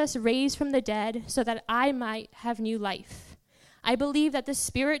Jesus raised from the dead so that I might have new life. I believe that the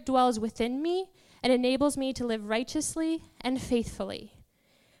Spirit dwells within me and enables me to live righteously and faithfully.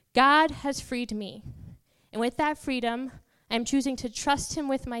 God has freed me. And with that freedom, I'm choosing to trust him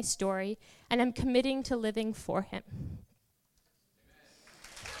with my story, and I'm committing to living for him.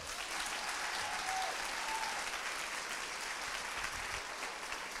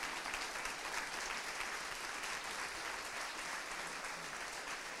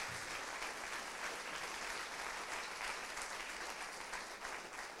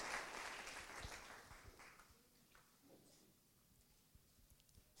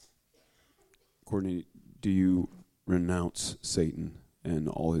 Courtney, do you renounce Satan and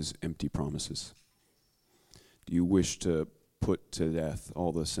all his empty promises? Do you wish to put to death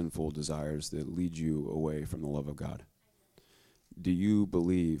all the sinful desires that lead you away from the love of God? Do you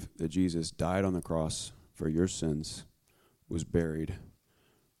believe that Jesus died on the cross for your sins, was buried,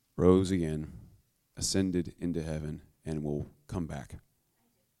 rose again, ascended into heaven, and will come back?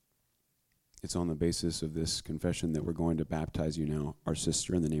 It's on the basis of this confession that we're going to baptize you now, our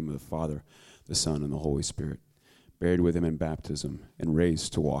sister, in the name of the Father, the Son, and the Holy Spirit, buried with him in baptism and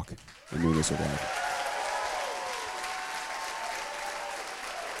raised to walk in newness of life.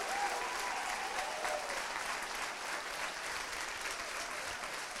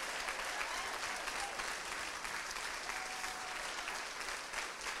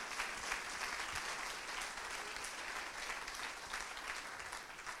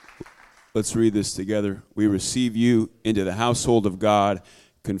 Let's read this together. We receive you into the household of God,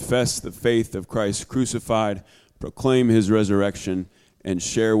 confess the faith of Christ crucified, proclaim his resurrection, and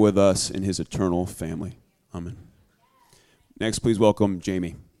share with us in his eternal family. Amen. Next, please welcome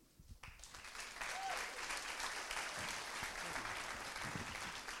Jamie.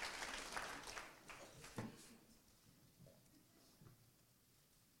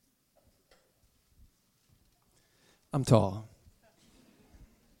 I'm tall.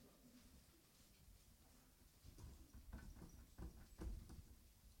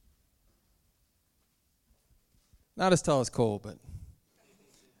 Not as tall as Cole, but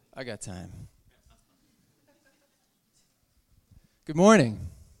I got time. Good morning.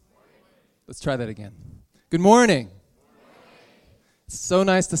 Let's try that again. Good morning. It's so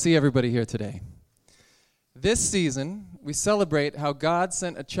nice to see everybody here today. This season, we celebrate how God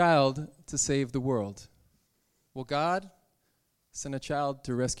sent a child to save the world. Well, God sent a child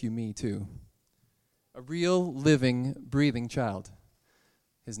to rescue me too. A real, living, breathing child.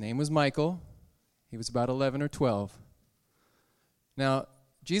 His name was Michael. He was about 11 or 12. Now,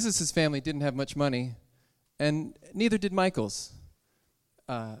 Jesus' family didn't have much money, and neither did Michael's.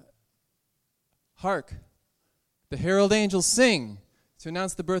 Hark, the herald angels sing to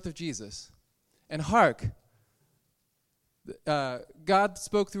announce the birth of Jesus. And hark, God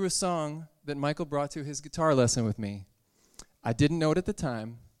spoke through a song that Michael brought to his guitar lesson with me. I didn't know it at the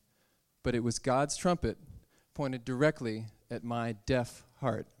time, but it was God's trumpet pointed directly at my deaf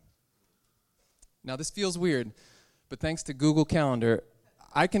heart. Now, this feels weird, but thanks to Google Calendar,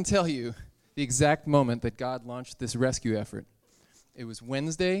 I can tell you the exact moment that God launched this rescue effort. It was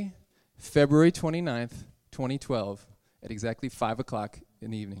Wednesday, February 29th, 2012, at exactly 5 o'clock in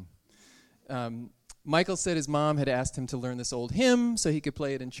the evening. Michael said his mom had asked him to learn this old hymn so he could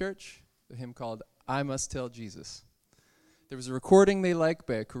play it in church, the hymn called I Must Tell Jesus. There was a recording they liked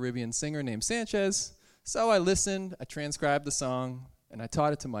by a Caribbean singer named Sanchez, so I listened, I transcribed the song, and I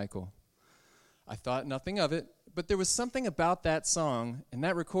taught it to Michael. I thought nothing of it, but there was something about that song and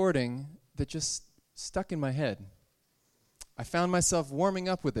that recording that just stuck in my head. I found myself warming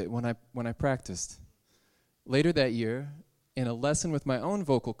up with it when I practiced. Later that year, in a lesson with my own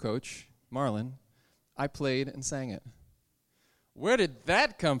vocal coach, Marlon, I played and sang it. "Where did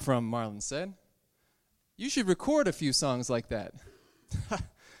that come from?" Marlon said. "You should record a few songs like that."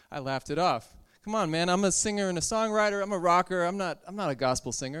 I laughed it off. Come on, man, I'm a singer and a songwriter. I'm a rocker. I'm not a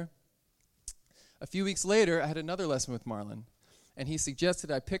gospel singer. A few weeks later, I had another lesson with Marlon, and he suggested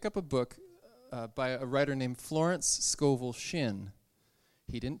I pick up a book by a writer named Florence Scovel Shinn.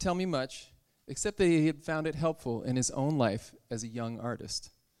 He didn't tell me much, except that he had found it helpful in his own life as a young artist.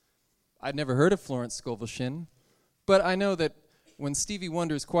 I'd never heard of Florence Scovel Shinn, but I know that when Stevie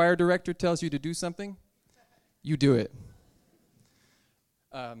Wonder's choir director tells you to do something, you do it.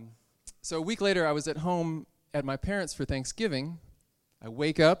 So a week later, I was at home at my parents' for Thanksgiving. I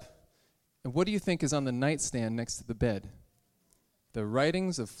wake up, and what do you think is on the nightstand next to the bed? The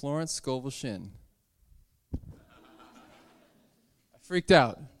writings of Florence Scovel Shinn. I freaked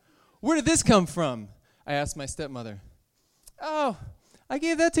out. Where did this come from? I asked my stepmother. Oh, I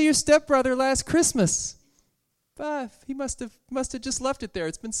gave that to your stepbrother last Christmas. He must have just left it there.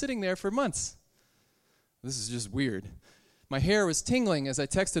 It's been sitting there for months. This is just weird. My hair was tingling as I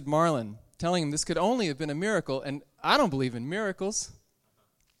texted Marlon, telling him this could only have been a miracle, and I don't believe in miracles.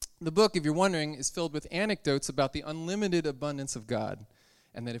 The book, if you're wondering, is filled with anecdotes about the unlimited abundance of God,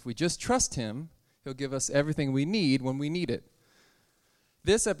 and that if we just trust him, he'll give us everything we need when we need it.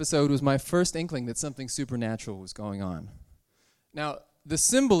 This episode was my first inkling that something supernatural was going on. Now, the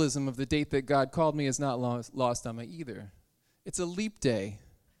symbolism of the date that God called me is not lost on me either. It's a leap day.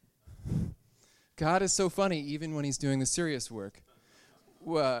 God is so funny even when he's doing the serious work.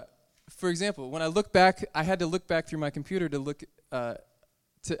 For example, when I look back, I had to look back through my computer to look. I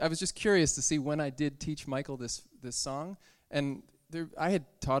was just curious to see when I did teach Michael this song, and I had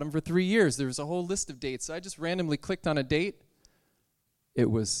taught him for 3 years. There was a whole list of dates, so I just randomly clicked on a date. It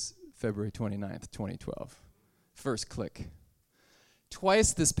was February 29th, 2012. First click.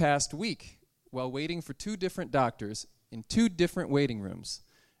 Twice this past week, while waiting for 2 different doctors in 2 different waiting rooms,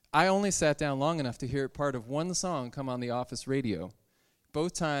 I only sat down long enough to hear part of one song come on the office radio.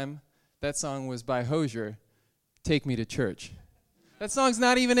 Both time, that song was by Hozier, Take Me to Church. That song's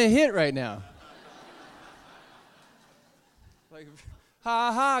not even a hit right now. Like,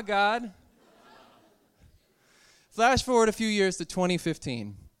 ha ha, God. Flash forward a few years to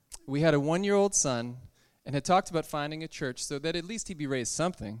 2015. We had a 1-year-old son and had talked about finding a church so that at least he'd be raised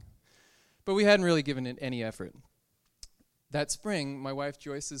something, but we hadn't really given it any effort. That spring, my wife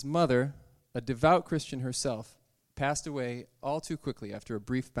Joyce's mother, a devout Christian herself, passed away all too quickly after a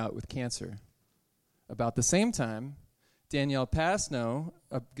brief bout with cancer. About the same time, Danielle Pasno,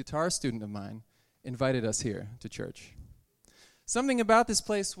 a guitar student of mine, invited us here to church. Something about this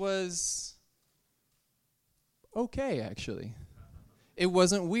place was okay, actually. It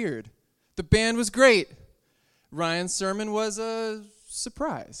wasn't weird. The band was great. Ryan's sermon was a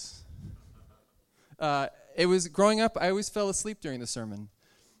surprise. It was growing up, I always fell asleep during the sermon,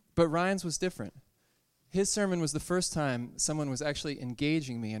 but Ryan's was different. His sermon was the first time someone was actually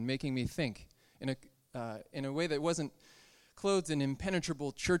engaging me and making me think in a way that wasn't clothed in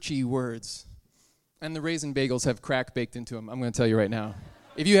impenetrable churchy words. And the raisin bagels have crack baked into them, I'm going to tell you right now.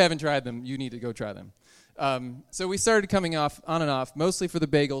 If you haven't tried them, you need to go try them. So we started coming on and off, mostly for the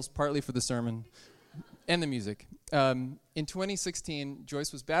bagels, partly for the sermon, and the music. In 2016,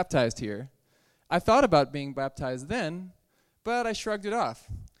 Joyce was baptized here. I thought about being baptized then, but I shrugged it off.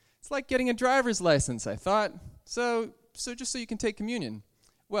 It's like getting a driver's license, I thought. So just so you can take communion.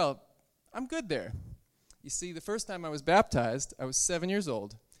 Well, I'm good there. You see, the first time I was baptized, I was 7 years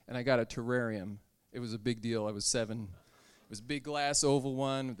old, and I got a terrarium. It was a big deal. I was 7. It was a big glass oval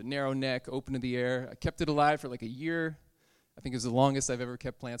one with a narrow neck, open to the air. I kept it alive for like a year. I think it was the longest I've ever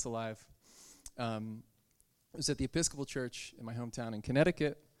kept plants alive. It was at the Episcopal Church in my hometown in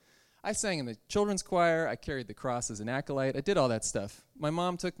Connecticut. I sang in the children's choir. I carried the cross as an acolyte. I did all that stuff. My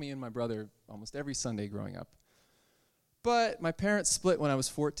mom took me and my brother almost every Sunday growing up. But my parents split when I was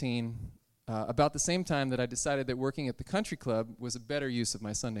 14, about the same time that I decided that working at the country club was a better use of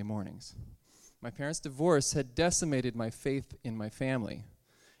my Sunday mornings. My parents' divorce had decimated my faith in my family,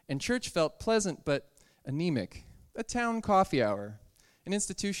 and church felt pleasant but anemic, a town coffee hour, an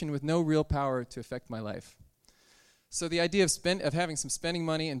institution with no real power to affect my life. So the idea of having some spending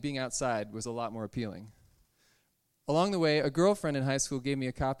money and being outside was a lot more appealing. Along the way, a girlfriend in high school gave me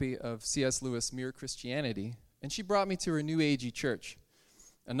a copy of C.S. Lewis' Mere Christianity, and she brought me to her New Agey church.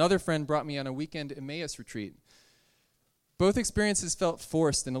 Another friend brought me on a weekend Emmaus retreat. Both experiences felt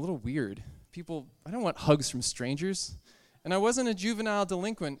forced and a little weird. I don't want hugs from strangers. And I wasn't a juvenile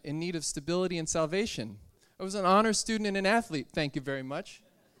delinquent in need of stability and salvation. I was an honor student and an athlete, thank you very much.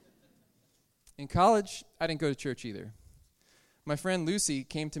 In college, I didn't go to church either. My friend Lucy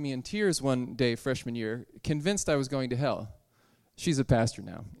came to me in tears one day freshman year, convinced I was going to hell. She's a pastor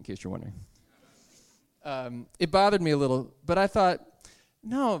now, in case you're wondering. It bothered me a little, but I thought,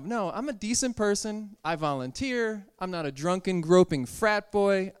 no, I'm a decent person. I volunteer. I'm not a drunken, groping frat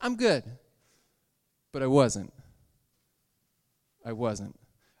boy. I'm good. But I wasn't.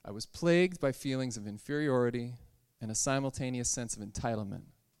 I was plagued by feelings of inferiority and a simultaneous sense of entitlement.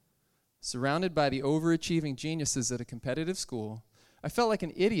 surrounded by the overachieving geniuses at a competitive school, I felt like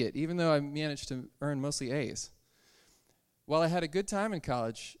an idiot, even though I managed to earn mostly A's. While I had a good time in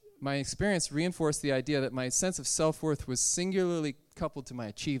college, my experience reinforced the idea that my sense of self-worth was singularly coupled to my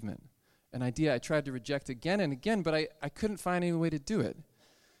achievement, an idea I tried to reject again and again, but I couldn't find any way to do it.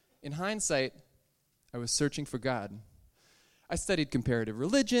 In hindsight, I was searching for God. I studied comparative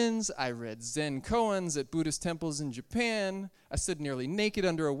religions, I read Zen koans at Buddhist temples in Japan, I stood nearly naked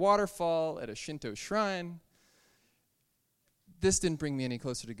under a waterfall at a Shinto shrine. This didn't bring me any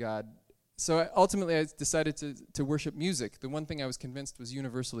closer to God. So ultimately I decided to worship music, the one thing I was convinced was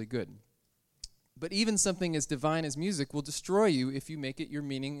universally good. But even something as divine as music will destroy you if you make it your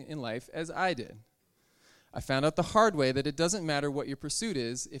meaning in life, as I did. I found out the hard way that it doesn't matter what your pursuit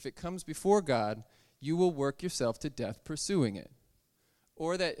is, if it comes before God, you will work yourself to death pursuing it.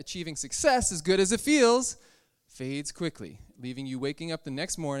 Or that achieving success, as good as it feels, fades quickly, leaving you waking up the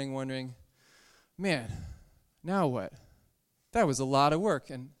next morning wondering, man, now what? That was a lot of work,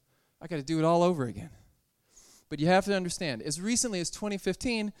 and I got to do it all over again. But you have to understand, as recently as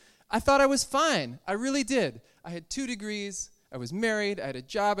 2015, I thought I was fine. I really did. I had 2 degrees. I was married. I had a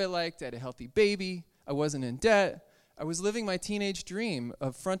job I liked. I had a healthy baby. I wasn't in debt. I was living my teenage dream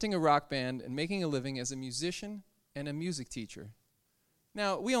of fronting a rock band and making a living as a musician and a music teacher.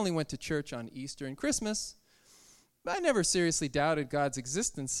 Now, we only went to church on Easter and Christmas. I never seriously doubted God's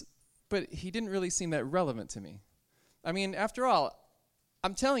existence, but he didn't really seem that relevant to me. I mean, after all,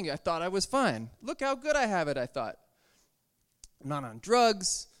 I'm telling you, I thought I was fine. Look how good I have it, I thought. I'm not on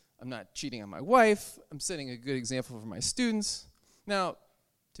drugs. I'm not cheating on my wife. I'm setting a good example for my students. Now,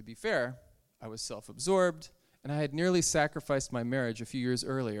 to be fair, I was self-absorbed, and I had nearly sacrificed my marriage a few years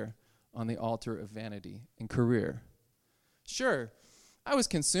earlier on the altar of vanity and career. Sure, I was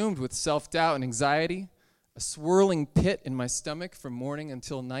consumed with self-doubt and anxiety, a swirling pit in my stomach from morning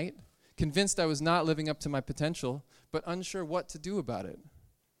until night, convinced I was not living up to my potential, but unsure what to do about it.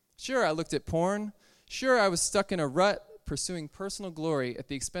 Sure, I looked at porn. Sure, I was stuck in a rut, pursuing personal glory at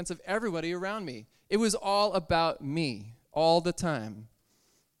the expense of everybody around me. It was all about me, all the time.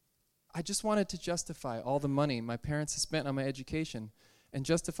 I just wanted to justify all the money my parents had spent on my education and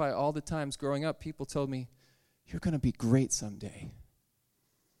justify all the times growing up people told me, you're going to be great someday.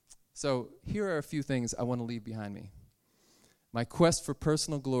 So here are a few things I want to leave behind me. My quest for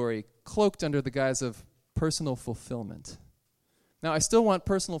personal glory cloaked under the guise of personal fulfillment. Now, I still want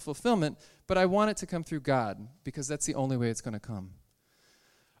personal fulfillment, but I want it to come through God because that's the only way it's going to come.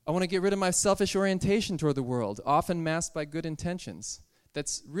 I want to get rid of my selfish orientation toward the world, often masked by good intentions.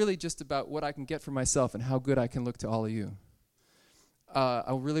 That's really just about what I can get for myself and how good I can look to all of you.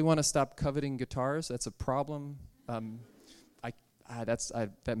 I really want to stop coveting guitars. That's a problem. That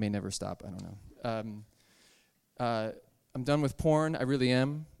may never stop. I don't know. I'm done with porn. I really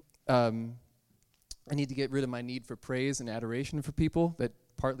am. I need to get rid of my need for praise and adoration for people that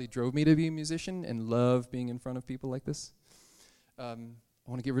partly drove me to be a musician and love being in front of people like this. I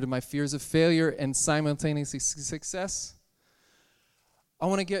want to get rid of my fears of failure and simultaneously success. I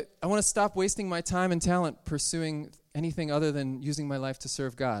want to stop wasting my time and talent pursuing anything other than using my life to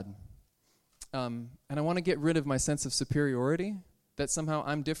serve God. And I want to get rid of my sense of superiority, that somehow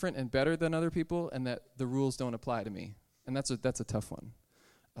I'm different and better than other people and that the rules don't apply to me. And that's a tough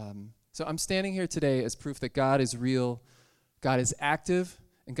one. So I'm standing here today as proof that God is real, God is active,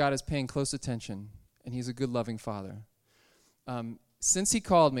 and God is paying close attention, and he's a good, loving Father. Since he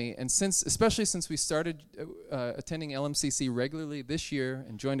called me, and especially since we started attending LMCC regularly this year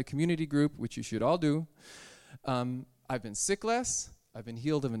and joined a community group, which you should all do, I've been sick less, I've been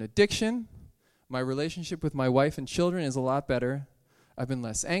healed of an addiction, my relationship with my wife and children is a lot better, I've been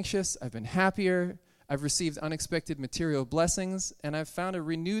less anxious, I've been happier, I've received unexpected material blessings, and I've found a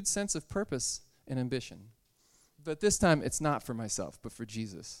renewed sense of purpose and ambition. But this time, it's not for myself, but for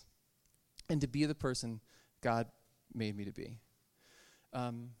Jesus, and to be the person God made me to be.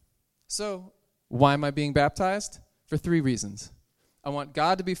 So, why am I being baptized? For 3 reasons. I want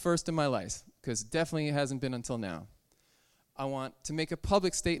God to be first in my life, because definitely it hasn't been until now. I want to make a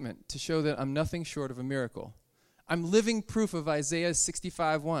public statement to show that I'm nothing short of a miracle. I'm living proof of Isaiah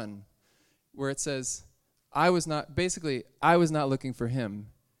 65:1, where it says, I was not looking for him.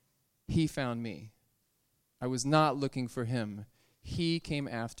 He found me. I was not looking for him. He came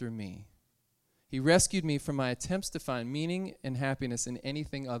after me. He rescued me from my attempts to find meaning and happiness in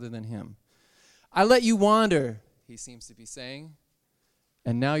anything other than him. I let you wander, he seems to be saying,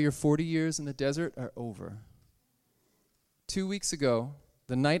 and now your 40 years in the desert are over. 2 weeks ago,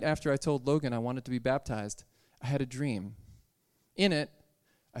 the night after I told Logan I wanted to be baptized, I had a dream. In it,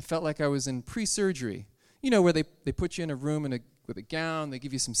 I felt like I was in pre-surgery. You know, where they put you in a room and with a gown, they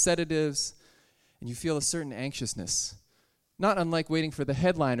give you some sedatives, and you feel a certain anxiousness, not unlike waiting for the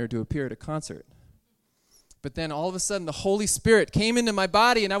headliner to appear at a concert. But then all of a sudden, the Holy Spirit came into my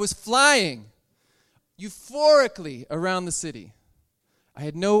body, and I was flying euphorically around the city. I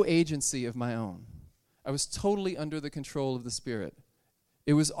had no agency of my own. I was totally under the control of the Spirit.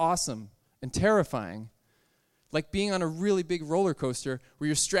 It was awesome and terrifying, like being on a really big roller coaster where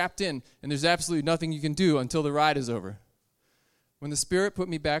you're strapped in and there's absolutely nothing you can do until the ride is over. When the Spirit put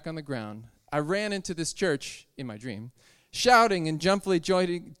me back on the ground, I ran into this church in my dream, shouting and jumping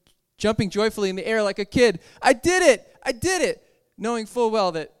joyfully in the air like a kid. I did it! I did it! Knowing full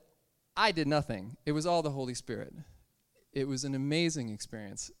well that I did nothing. It was all the Holy Spirit. It was an amazing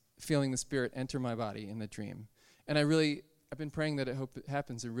experience, feeling the Spirit enter my body in the dream. And I've been praying that I hope it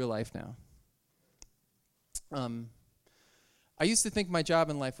happens in real life now. I used to think my job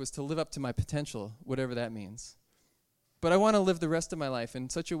in life was to live up to my potential, whatever that means. But I want to live the rest of my life in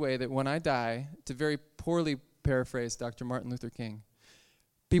such a way that when I die, to very poorly paraphrase Dr. Martin Luther King,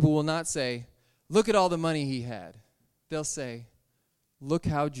 people will not say, look at all the money he had. They'll say, look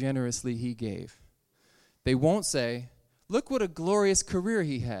how generously he gave. They won't say, look what a glorious career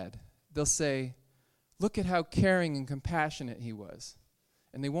he had. They'll say, look at how caring and compassionate he was.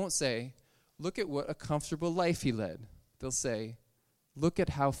 And they won't say, look at what a comfortable life he led. They'll say, look at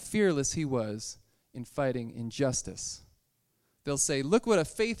how fearless he was in fighting injustice. They'll say, look what a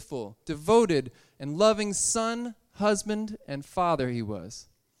faithful, devoted, and loving son, husband, and father he was.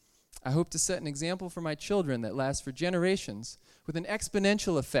 I hope to set an example for my children that lasts for generations with an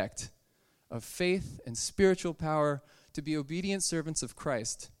exponential effect of faith and spiritual power to be obedient servants of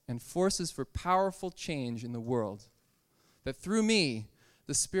Christ and forces for powerful change in the world. That through me,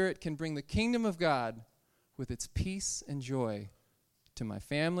 the Spirit can bring the kingdom of God with its peace and joy to my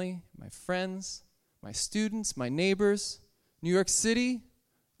family, my friends, my students, my neighbors, New York City,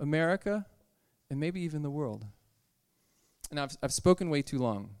 America, and maybe even the world. And I've spoken way too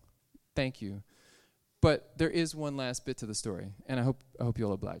long. Thank you. But there is one last bit to the story, and I hope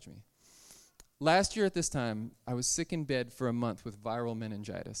you'll oblige me. Last year at this time, I was sick in bed for a month with viral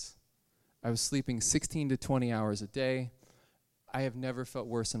meningitis. I was sleeping 16 to 20 hours a day. I have never felt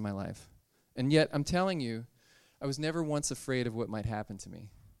worse in my life. And yet, I'm telling you, I was never once afraid of what might happen to me.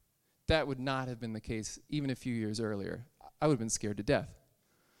 That would not have been the case even a few years earlier. I would have been scared to death.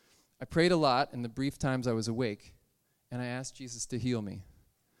 I prayed a lot in the brief times I was awake, and I asked Jesus to heal me.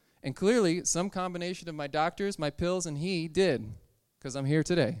 And clearly, some combination of my doctors, my pills, and he did, because I'm here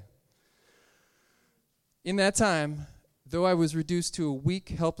today. In that time, though I was reduced to a weak,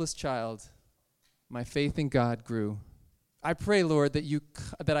 helpless child, my faith in God grew. I pray, Lord,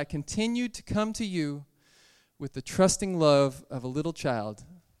 that I continue to come to you with the trusting love of a little child,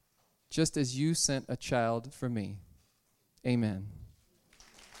 just as you sent a child for me. Amen.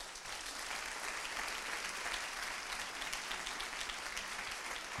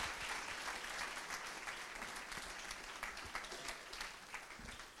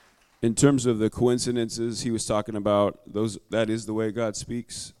 In terms of the coincidences he was talking about, that is the way God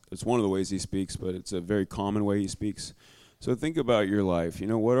speaks. It's one of the ways he speaks, but it's a very common way he speaks. So think about your life.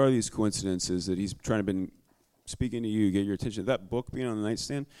 What are these coincidences that he's trying to been speaking to you, get your attention? That book being on the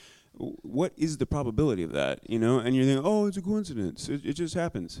nightstand, what is the probability of that? And you're thinking, oh, it's a coincidence. It just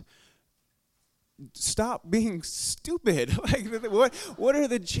happens. Stop being stupid. What are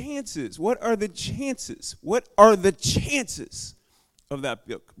the chances? What are the chances? What are the chances of that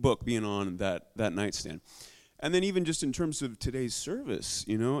book being on that nightstand? And then even just in terms of today's service,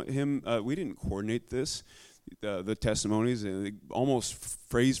 we didn't coordinate this. The testimonies, almost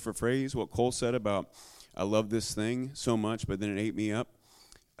phrase for phrase, what Cole said about, I love this thing so much, but then it ate me up.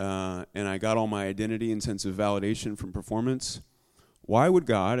 And I got all my identity and sense of validation from performance. Why would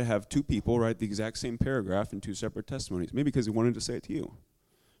God have two people write the exact same paragraph in two separate testimonies? Maybe because he wanted to say it to you.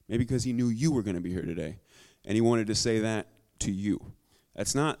 Maybe because he knew you were going to be here today. And he wanted to say that to you.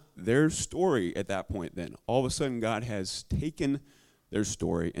 That's not their story at that point then. All of a sudden, God has taken their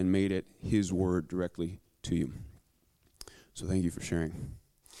story and made it his word directly to you. So thank you for sharing.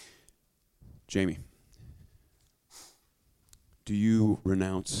 Jamie, do you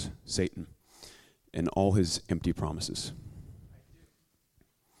renounce Satan and all his empty promises?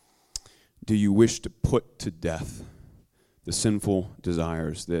 Do you wish to put to death the sinful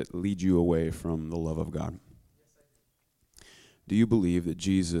desires that lead you away from the love of God? Do you believe that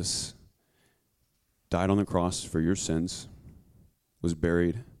Jesus died on the cross for your sins, was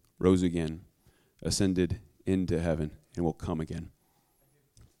buried, rose again, ascended into heaven, and will come again?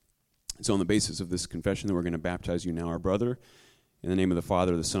 So on the basis of this confession that we're going to baptize you now, our brother, in the name of the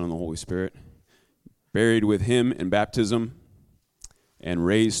Father, the Son, and the Holy Spirit, buried with him in baptism, and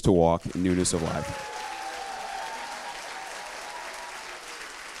raised to walk in newness of life.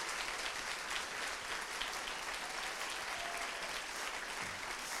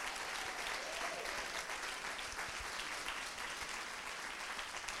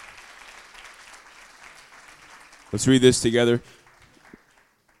 Let's read this together.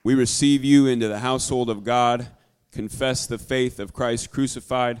 We receive you into the household of God, confess the faith of Christ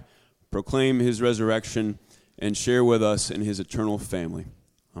crucified, proclaim his resurrection, and share with us in his eternal family.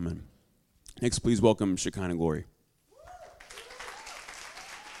 Amen. Next, please welcome Shekinah Glory.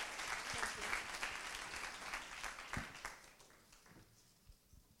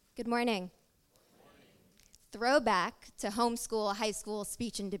 Good morning. Throwback to homeschool, high school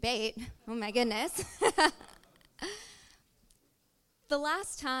speech and debate. Oh my goodness. The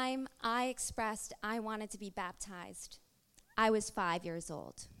last time I expressed I wanted to be baptized, I was 5 years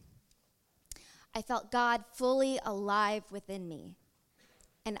old. I felt God fully alive within me,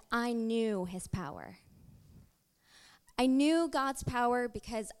 and I knew his power. I knew God's power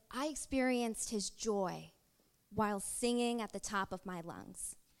because I experienced his joy while singing at the top of my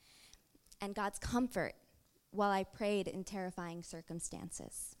lungs, and God's comfort while I prayed in terrifying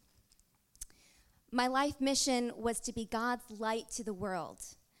circumstances. My life mission was to be God's light to the world.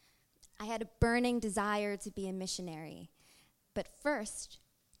 I had a burning desire to be a missionary, but first,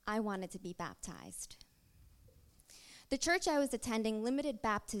 I wanted to be baptized. The church I was attending limited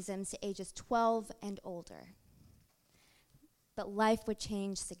baptisms to ages 12 and older, but life would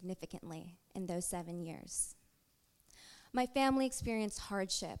change significantly in those 7 years. My family experienced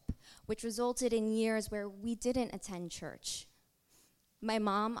hardship, which resulted in years where we didn't attend church. My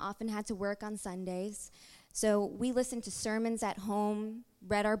mom often had to work on Sundays, so we listened to sermons at home,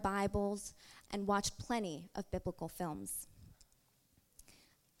 read our Bibles, and watched plenty of biblical films.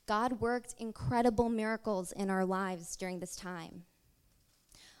 God worked incredible miracles in our lives during this time.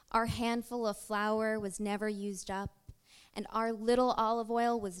 Our handful of flour was never used up, and our little olive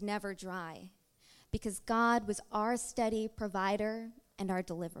oil was never dry, because God was our steady provider and our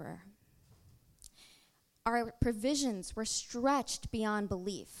deliverer. Our provisions were stretched beyond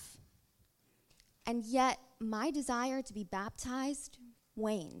belief. And yet, my desire to be baptized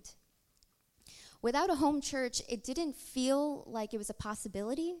waned. Without a home church, it didn't feel like it was a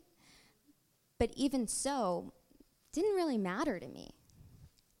possibility, but even so, it didn't really matter to me.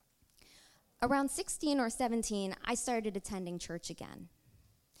 Around 16 or 17, I started attending church again.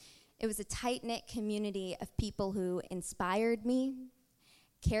 It was a tight-knit community of people who inspired me,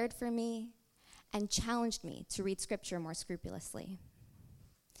 cared for me, and challenged me to read scripture more scrupulously.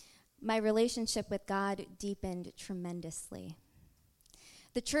 My relationship with God deepened tremendously.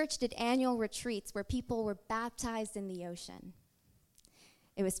 The church did annual retreats where people were baptized in the ocean.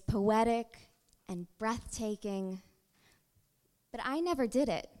 It was poetic and breathtaking, but I never did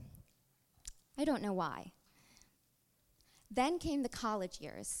it. I don't know why. Then came the college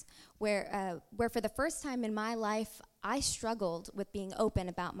years, where for the first time in my life, I struggled with being open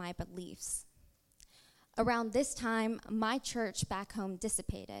about my beliefs. Around this time, my church back home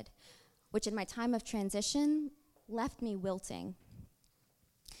dissipated, which in my time of transition left me wilting.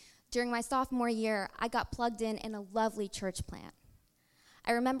 During my sophomore year, I got plugged in a lovely church plant.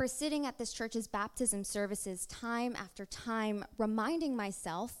 I remember sitting at this church's baptism services time after time, reminding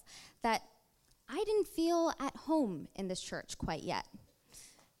myself that I didn't feel at home in this church quite yet.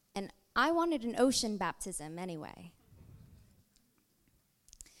 And I wanted an ocean baptism anyway.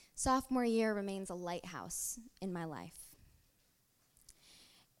 Sophomore year remains a lighthouse in my life.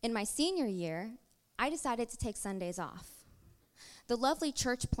 In my senior year, I decided to take Sundays off. The lovely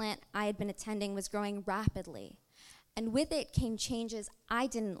church plant I had been attending was growing rapidly, and with it came changes I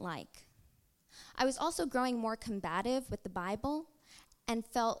didn't like. I was also growing more combative with the Bible and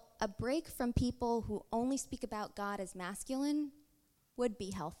felt a break from people who only speak about God as masculine would be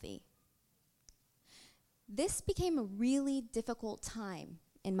healthy. This became a really difficult time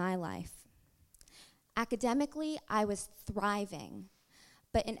in my life. Academically, I was thriving,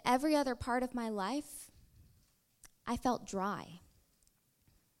 but in every other part of my life, I felt dry.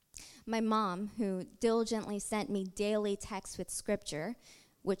 My mom, who diligently sent me daily texts with scripture,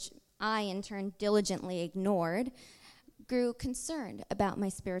 which I in turn diligently ignored, grew concerned about my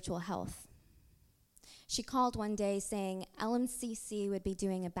spiritual health. She called one day saying LMCC would be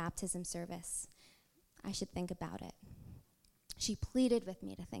doing a baptism service. I should think about it. She pleaded with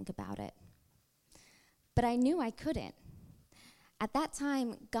me to think about it. But I knew I couldn't. At that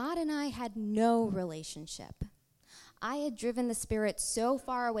time, God and I had no relationship. I had driven the Spirit so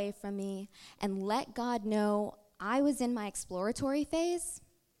far away from me and let God know I was in my exploratory phase,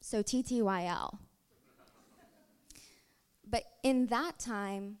 so TTYL. But in that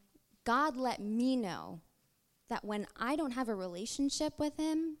time, God let me know that when I don't have a relationship with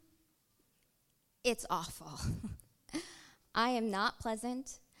him, it's awful. I am not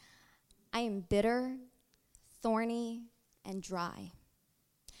pleasant. I am bitter, thorny, and dry.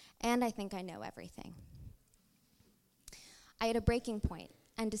 And I think I know everything. I had a breaking point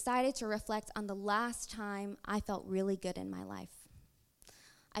and decided to reflect on the last time I felt really good in my life.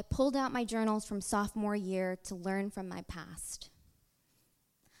 I pulled out my journals from sophomore year to learn from my past.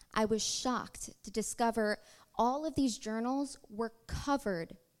 I was shocked to discover all of these journals were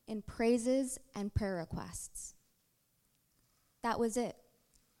covered in praises and prayer requests. That was it.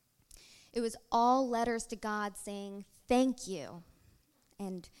 It was all letters to God saying, thank you,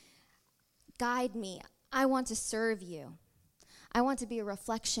 and guide me. I want to serve you. I want to be a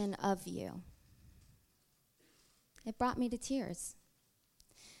reflection of you. It brought me to tears.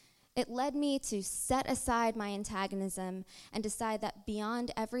 It led me to set aside my antagonism and decide that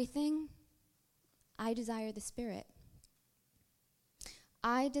beyond everything, I desire the Spirit.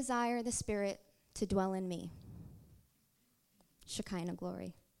 I desire the Spirit to dwell in me. Shekinah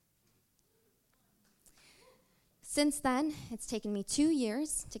glory. Since then, it's taken me 2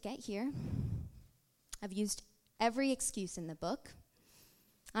 years to get here. I've used every excuse in the book.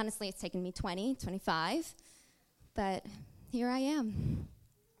 Honestly, it's taken me 20, 25, but here I am.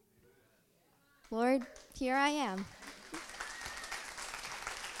 Lord, here I am.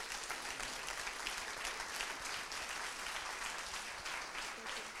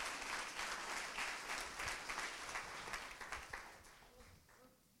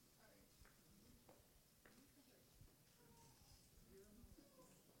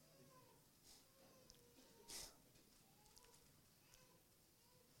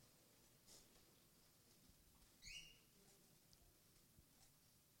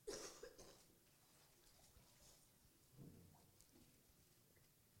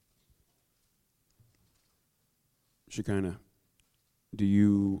 Shekinah, do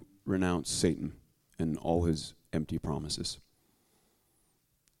you renounce Satan and all his empty promises?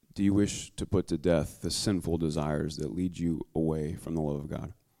 Do you wish to put to death the sinful desires that lead you away from the love of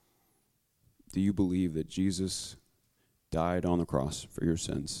God? Do you believe that Jesus died on the cross for your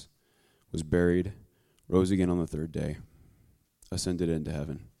sins, was buried, rose again on the third day, ascended into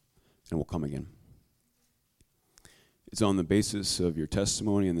heaven, and will come again? It's on the basis of your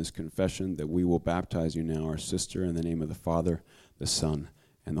testimony and this confession that we will baptize you now, our sister, in the name of the Father, the Son,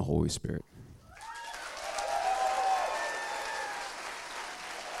 and the Holy Spirit.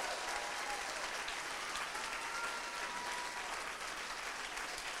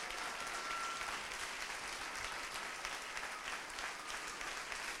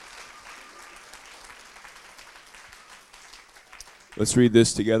 Let's read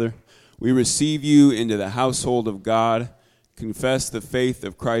this together. We receive you into the household of God, confess the faith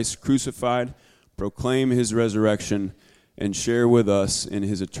of Christ crucified, proclaim his resurrection, and share with us in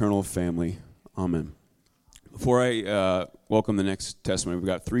his eternal family. Amen. Before I welcome the next testimony, we've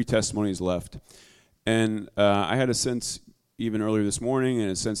got 3 testimonies left. And I had a sense even earlier this morning,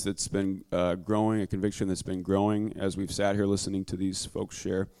 and a sense that's been growing, a conviction that's been growing as we've sat here listening to these folks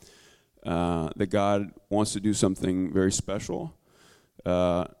share, that God wants to do something very special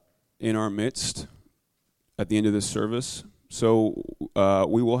in our midst at the end of this service. So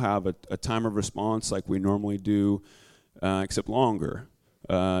we will have a time of response like we normally do, except longer,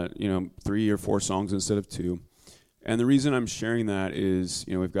 3 or 4 songs instead of 2. And the reason I'm sharing that is,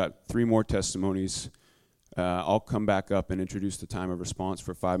 we've got 3 more testimonies. I'll come back up and introduce the time of response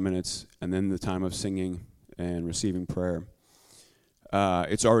for 5 minutes, and then the time of singing and receiving prayer.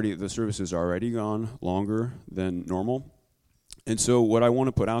 The service is already gone longer than normal. And so what I want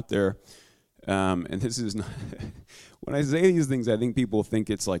to put out there, and this is not, when I say these things, I think people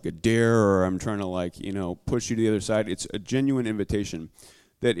think it's like a dare or I'm trying to push you to the other side. It's a genuine invitation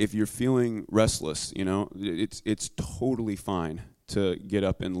that if you're feeling restless, it's totally fine to get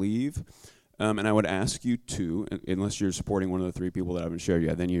up and leave. And I would ask you to, unless you're supporting one of the 3 people that I haven't shared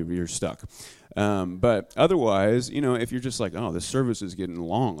yet, then you're stuck. But otherwise, if you're just like, oh, the service is getting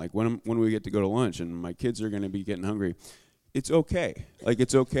long, like when do we get to go to lunch and my kids are going to be getting hungry, it's okay.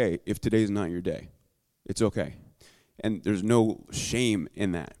 It's okay if today's not your day. It's okay. And there's no shame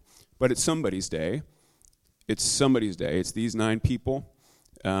in that. But it's somebody's day. It's somebody's day. It's these 9 people.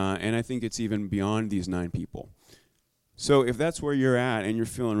 And I think it's even beyond these 9 people. So if that's where you're at and you're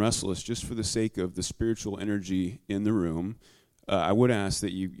feeling restless, just for the sake of the spiritual energy in the room, I would ask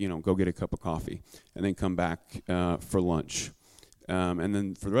that you go get a cup of coffee and then come back for lunch. And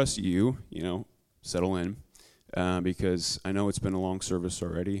then for the rest of you, settle in. Because I know it's been a long service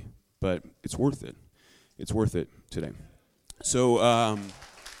already, but it's worth it. It's worth it today. So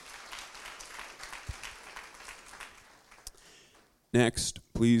next,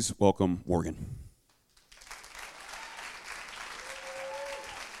 please welcome Morgan.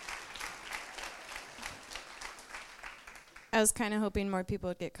 I was kind of hoping more people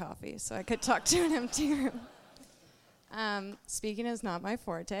would get coffee so I could talk to an empty room. Speaking is not my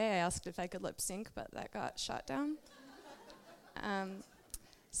forte. I asked if I could lip sync, but that got shot down.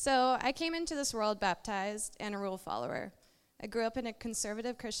 So I came into this world baptized and a rule follower. I grew up in a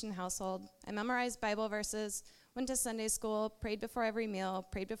conservative Christian household. I memorized Bible verses, went to Sunday school, prayed before every meal,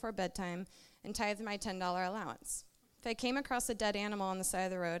 prayed before bedtime, and tithed my $10 allowance. If I came across a dead animal on the side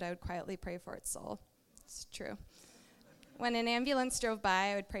of the road, I would quietly pray for its soul. It's true. When an ambulance drove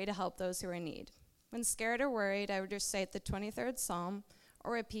by, I would pray to help those who were in need. When scared or worried, I would recite the 23rd Psalm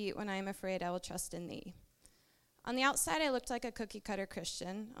or repeat, "When I am afraid, I will trust in thee." On the outside, I looked like a cookie-cutter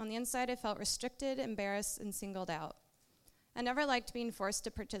Christian. On the inside, I felt restricted, embarrassed, and singled out. I never liked being forced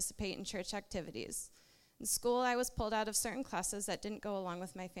to participate in church activities. In school, I was pulled out of certain classes that didn't go along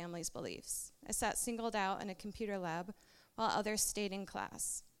with my family's beliefs. I sat singled out in a computer lab while others stayed in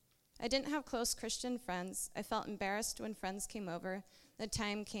class. I didn't have close Christian friends. I felt embarrassed when friends came over. The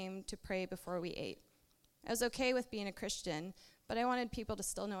time came to pray before we ate. I was okay with being a Christian, but I wanted people to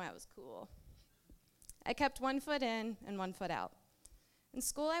still know I was cool. I kept one foot in and one foot out. In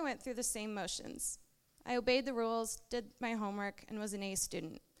school, I went through the same motions. I obeyed the rules, did my homework, and was an A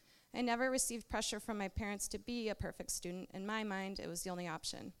student. I never received pressure from my parents to be a perfect student. In my mind, it was the only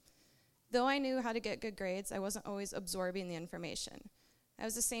option. Though I knew how to get good grades, I wasn't always absorbing the information. I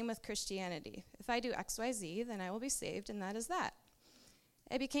was the same with Christianity. If I do X, Y, Z, then I will be saved, and that is that.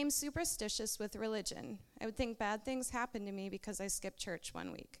 I became superstitious with religion. I would think bad things happened to me because I skipped church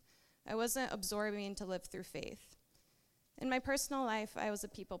one week. I wasn't absorbing to live through faith. In my personal life, I was a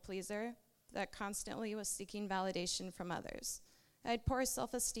people pleaser that constantly was seeking validation from others. I had poor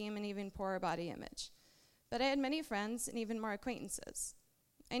self-esteem and even poorer body image. But I had many friends and even more acquaintances.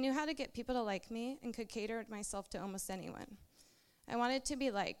 I knew how to get people to like me and could cater myself to almost anyone. I wanted to be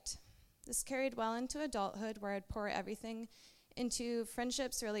liked. This carried well into adulthood, where I'd pour everything into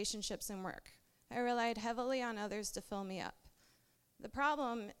friendships, relationships, and work. I relied heavily on others to fill me up. The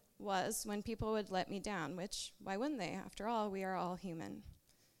problem was when people would let me down, which, why wouldn't they? After all, we are all human.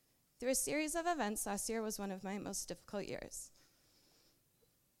 Through a series of events, last year was one of my most difficult years.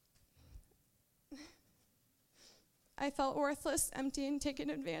 I felt worthless, empty, and taken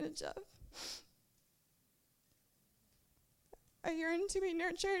advantage of. I yearned to be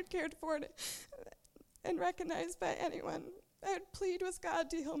nurtured, cared for, and recognized by anyone. I would plead with God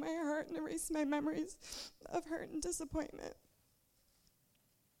to heal my heart and erase my memories of hurt and disappointment.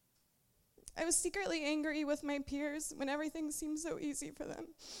 I was secretly angry with my peers when everything seemed so easy for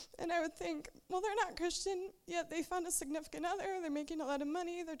them. And I would think, well, they're not Christian, yet they found a significant other, they're making a lot of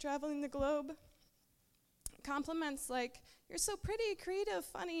money, they're traveling the globe. Compliments like, "You're so pretty, creative,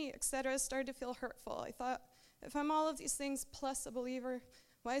 funny," etc. started to feel hurtful. I thought, if I'm all of these things plus a believer,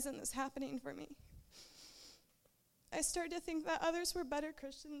 why isn't this happening for me? I started to think that others were better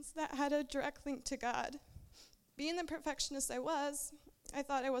Christians that had a direct link to God. Being the perfectionist I was, I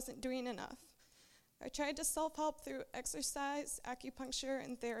thought I wasn't doing enough. I tried to self-help through exercise, acupuncture,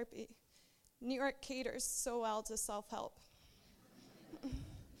 and therapy. New York caters so well to self-help.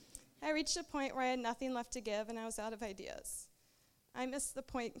 I reached a point where I had nothing left to give and I was out of ideas. I missed the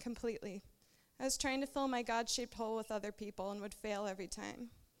point completely. I was trying to fill my God-shaped hole with other people and would fail every time.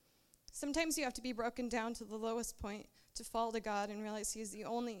 Sometimes you have to be broken down to the lowest point to fall to God and realize He's the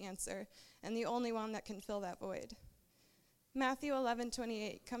only answer and the only one that can fill that void. Matthew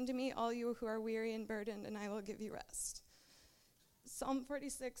 11:28, "Come to me, all you who are weary and burdened, and I will give you rest." Psalm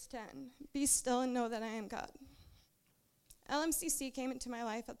 46:10, "Be still and know that I am God." LMCC came into my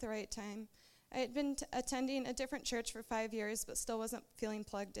life at the right time. I had been attending a different church for 5 years, but still wasn't feeling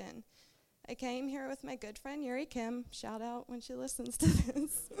plugged in. I came here with my good friend Yuri Kim, shout out when she listens to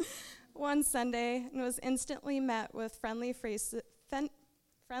this, one Sunday, and was instantly met with friendly faces that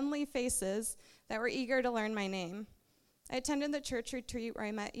were eager to learn my name. I attended the church retreat where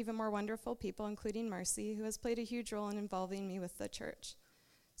I met even more wonderful people, including Marcy, who has played a huge role in involving me with the church.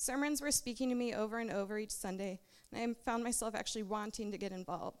 Sermons were speaking to me over and over each Sunday, and I found myself actually wanting to get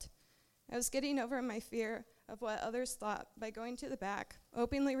involved. I was getting over my fear of what others thought by going to the back,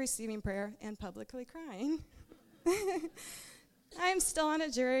 openly receiving prayer, and publicly crying. I am still on a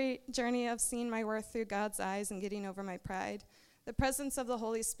journey of seeing my worth through God's eyes and getting over my pride. The presence of the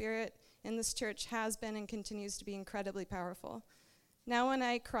Holy Spirit in this church has been and continues to be incredibly powerful. Now when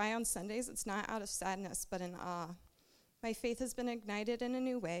I cry on Sundays, it's not out of sadness, but in awe. My faith has been ignited in a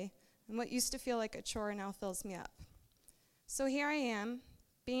new way, and what used to feel like a chore now fills me up. So here I am,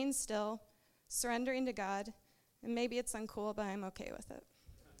 being still, surrendering to God, and maybe it's uncool, but I'm okay with it.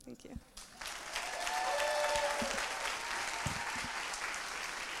 Thank you.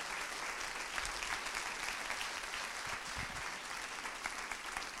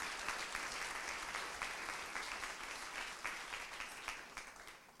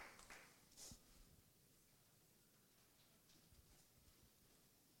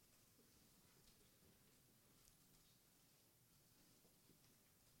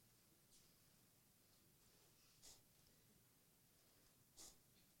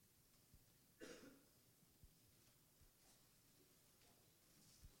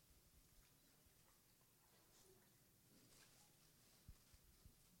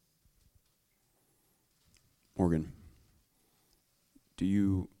 Morgan, do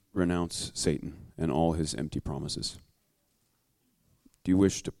you renounce Satan and all his empty promises? Do you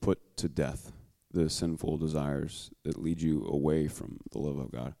wish to put to death the sinful desires that lead you away from the love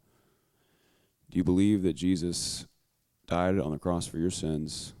of God? Do you believe that Jesus died on the cross for your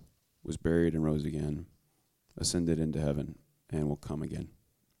sins, was buried and rose again, ascended into heaven, and will come again?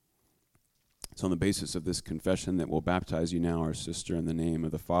 It's on the basis of this confession that we'll baptize you now, our sister, in the name of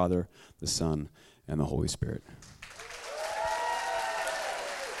the Father, the Son, and the Holy Spirit.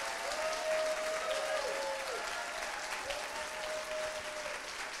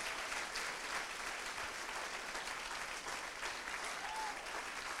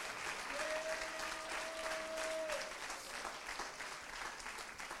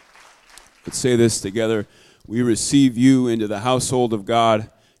 Let's say this together. We receive you into the household of God,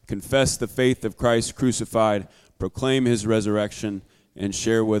 confess the faith of Christ crucified, proclaim his resurrection, and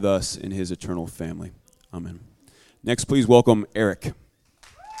share with us in his eternal family. Amen. Next, please welcome Eric.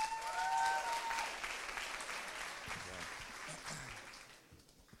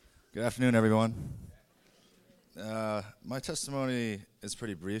 Good afternoon, everyone. My testimony is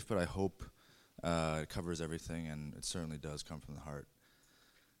pretty brief, but I hope it covers everything, and it certainly does come from the heart.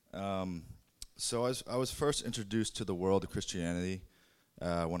 So I was first introduced to the world of Christianity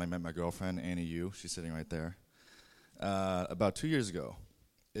when I met my girlfriend, Annie Yu. She's sitting right there. About 2 years ago.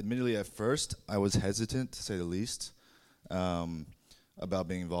 Admittedly, at first, I was hesitant, to say the least, about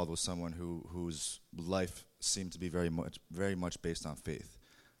being involved with someone whose life seemed to be very much based on faith.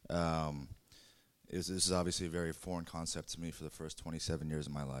 This is obviously a very foreign concept to me for the first 27 years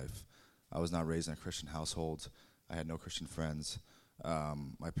of my life. I was not raised in a Christian household. I had no Christian friends.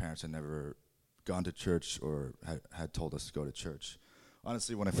 My parents had never gone to church or had told us to go to church.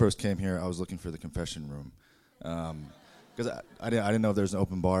 Honestly, when I first came here, I was looking for the confession room. Because I didn't know there's an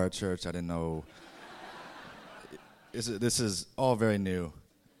open bar at church. I didn't know. This is all very new.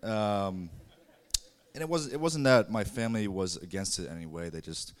 And it wasn't that my family was against it in any way. They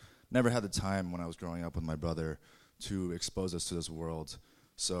just never had the time when I was growing up with my brother to expose us to this world.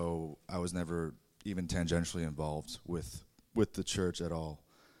 So I was never even tangentially involved with the church at all.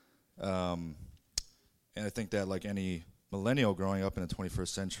 And I think that, like any millennial growing up in the 21st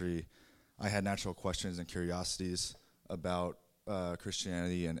century, I had natural questions and curiosities about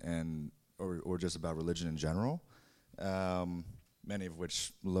Christianity or just about religion in general, many of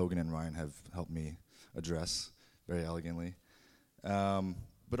which Logan and Ryan have helped me address very elegantly.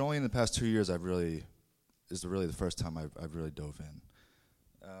 But only in the past 2 years is really the first time I've really dove in.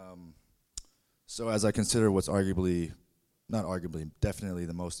 So as I consider what's definitely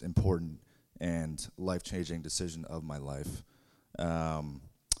the most important and life-changing decision of my life,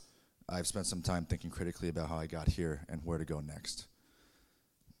 I've spent some time thinking critically about how I got here and where to go next.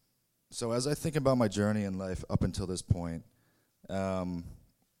 So as I think about my journey in life up until this point, I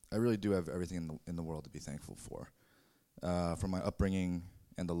really do have everything in the world to be thankful for. From my upbringing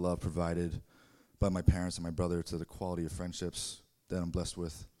and the love provided by my parents and my brother to the quality of friendships that I'm blessed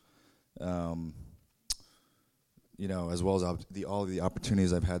with, as well as all the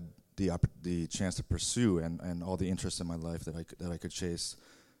opportunities I've had the chance to pursue and all the interests in my life that I could chase.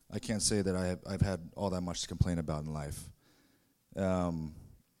 I can't say that I've had all that much to complain about in life.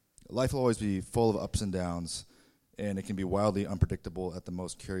 Life will always be full of ups and downs, and it can be wildly unpredictable at the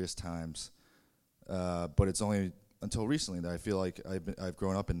most curious times. But it's only until recently that I feel like I've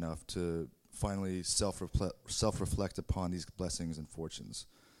grown up enough to finally self-reflect upon these blessings and fortunes.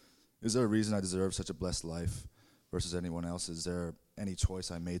 Is there a reason I deserve such a blessed life versus anyone else? Is there any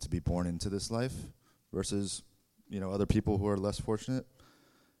choice I made to be born into this life versus, other people who are less fortunate?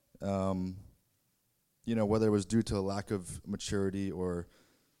 Whether it was due to a lack of maturity or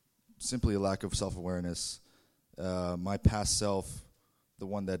simply a lack of self-awareness, my past self, the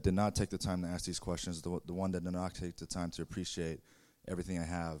one that did not take the time to ask these questions, the one that did not take the time to appreciate everything I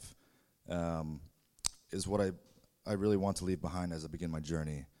have, is what I really want to leave behind as I begin my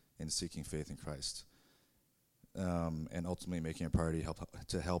journey in seeking faith in Christ, and ultimately making a priority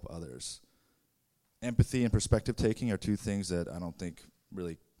to help others. Empathy and perspective taking are two things that I don't think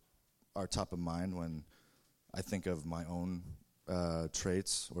really are top of mind when I think of my own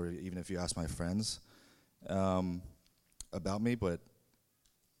traits, or even if you ask my friends about me. But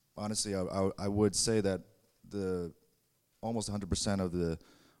honestly, I would say that almost 100% of the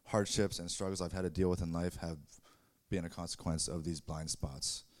hardships and struggles I've had to deal with in life have been a consequence of these blind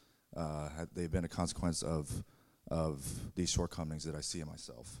spots. They've been a consequence of these shortcomings that I see in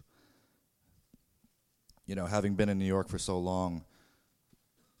myself. You know, having been in New York for so long,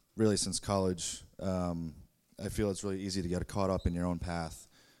 really since college, I feel it's really easy to get caught up in your own path,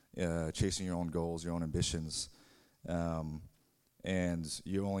 chasing your own goals, your own ambitions, and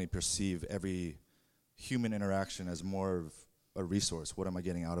you only perceive every human interaction as more of a resource. What am I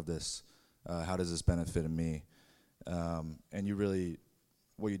getting out of this? How does this benefit me? And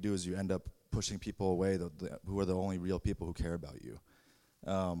what you do is you end up pushing people away who are the only real people who care about you.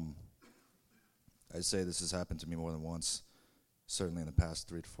 I'd say this has happened to me more than once, certainly in the past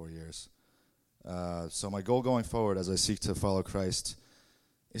 3 to 4 years. So my goal going forward as I seek to follow Christ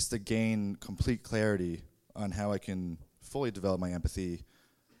is to gain complete clarity on how I can fully develop my empathy,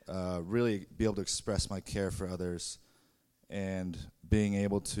 really be able to express my care for others, and being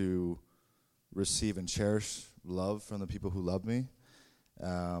able to receive and cherish love from the people who love me,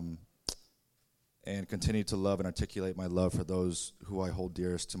 and continue to love and articulate my love for those who I hold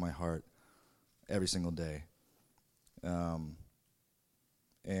dearest to my heart every single day.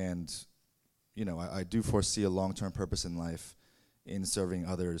 And, you know, I do foresee a long-term purpose in life in serving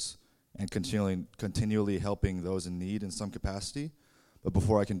others and continually helping those in need in some capacity. But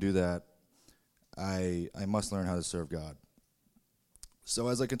before I can do that, I must learn how to serve God. So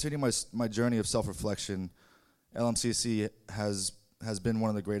as I continue my journey of self-reflection, LMCC has been one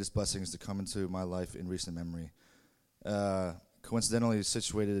of the greatest blessings to come into my life in recent memory. Coincidentally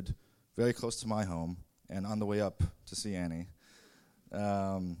situated very close to my home and on the way up to see Annie.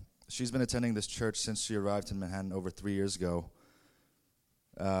 She's been attending this church since she arrived in Manhattan over 3 years ago.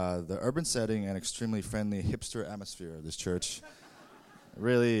 The urban setting and extremely friendly hipster atmosphere of this church it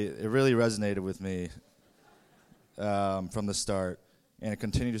really resonated with me from the start, and it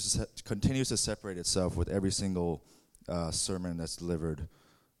continues to separate itself with every single sermon that's delivered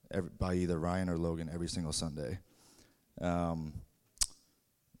by either Ryan or Logan every single Sunday.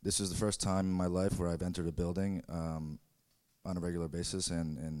 This is the first time in my life where I've entered a building on a regular basis,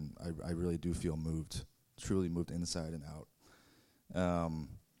 and I really do feel moved, truly moved inside and out.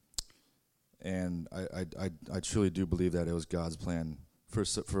 And I truly do believe that it was God's plan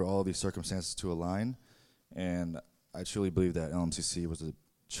for all of these circumstances to align, and I truly believe that LMCC was the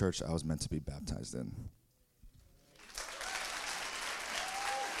church I was meant to be baptized in.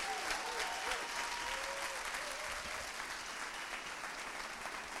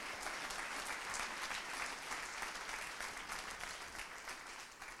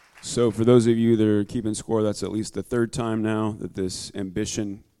 So for those of you that are keeping score, that's at least the third time now that this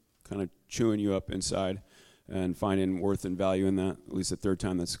ambition kind of chewing you up inside and finding worth and value in that. At least the third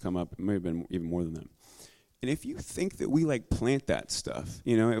time that's come up. It may have been even more than that. And if you think that we plant that stuff,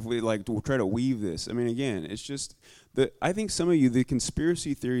 if we we'll try to weave this, I mean, again, it's just I think some of you, the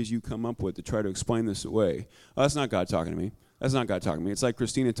conspiracy theories you come up with to try to explain this away, that's not God talking to me. That's not God talking to me. It's like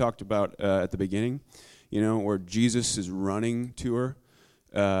Christina talked about at the beginning, where Jesus is running to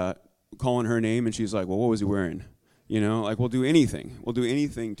her, calling her name, and she's like, well, what was he wearing? We'll do anything. We'll do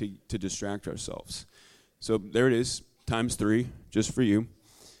anything to distract ourselves. So there it is, times 3, just for you.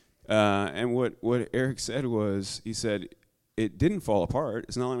 And what Eric said was, he said, it didn't fall apart.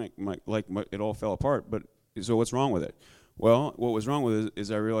 It's not like it all fell apart, but so what's wrong with it? Well, what was wrong with it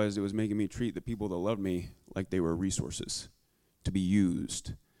is I realized it was making me treat the people that loved me like they were resources to be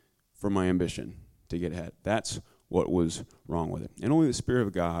used for my ambition to get ahead. That's what was wrong with it. And only the Spirit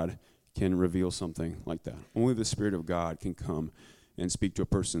of God can reveal something like that. Only the Spirit of God can come and speak to a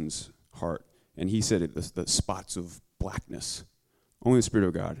person's heart. And he said it, the spots of blackness. Only the Spirit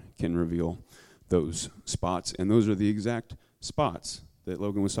of God can reveal those spots. And those are the exact spots that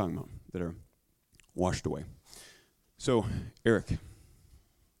Logan was talking about that are washed away. So, Eric,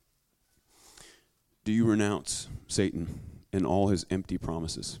 do you renounce Satan and all his empty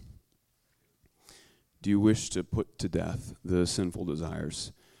promises? Do you wish to put to death the sinful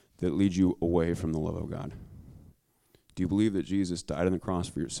desires that lead you away from the love of God? Do you believe that Jesus died on the cross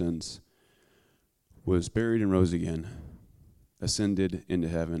for your sins, was buried and rose again, ascended into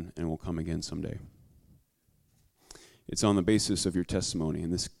heaven, and will come again someday? It's on the basis of your testimony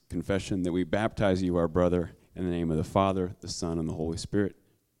and this confession that we baptize you, our brother, In the name of the Father, the Son, and the Holy Spirit,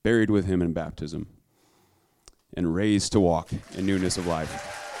 buried with him in baptism, and raised to walk in newness of life.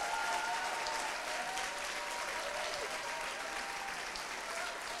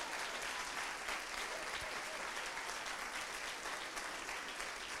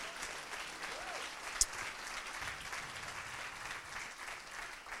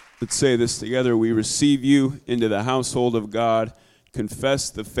 Let's say this together. We receive you into the household of God, confess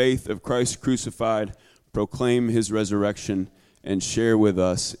the faith of Christ crucified, proclaim his resurrection, and share with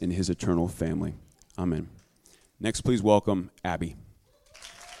us in his eternal family. Amen. Next, please welcome Abby.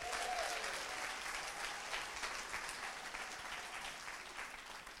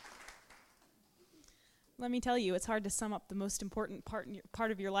 Let me tell you, it's hard to sum up the most important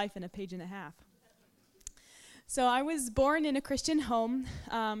part of your life in a page and a half. So I was born in a Christian home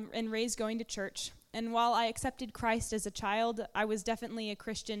and raised going to church. And while I accepted Christ as a child, I was definitely a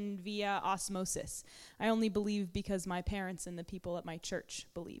Christian via osmosis. I only believed because my parents and the people at my church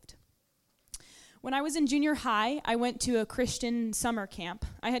believed. When I was in junior high, I went to a Christian summer camp.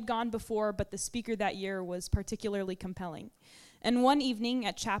 I had gone before, but the speaker that year was particularly compelling. And one evening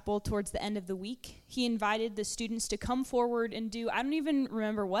at chapel towards the end of the week, he invited the students to come forward and do, I don't even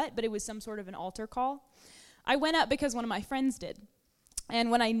remember what, but it was some sort of an altar call. I went up because one of my friends did. And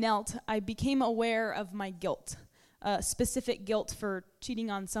when I knelt, I became aware of my guilt, specific guilt for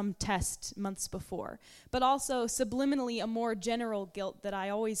cheating on some test months before, but also subliminally a more general guilt that I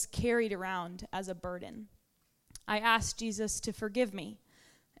always carried around as a burden. I asked Jesus to forgive me,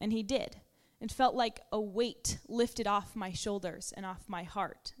 and he did. It felt like a weight lifted off my shoulders and off my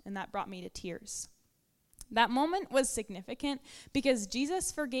heart, and that brought me to tears. That moment was significant because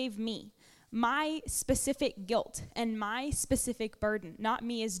Jesus forgave me my specific guilt and my specific burden, not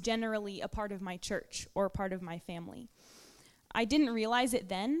me as generally a part of my church or part of my family. I didn't realize it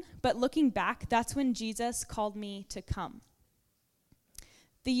then, but looking back, that's when Jesus called me to come.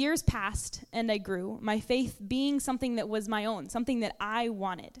 The years passed and I grew, my faith being something that was my own, something that I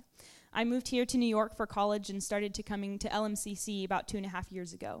wanted. I moved here to New York for college and started to coming to LMCC about 2.5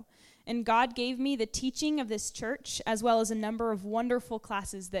 years ago. And God gave me the teaching of this church as well as a number of wonderful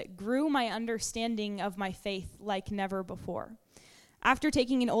classes that grew my understanding of my faith like never before. After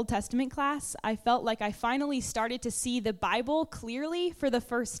taking an Old Testament class, I felt like I finally started to see the Bible clearly for the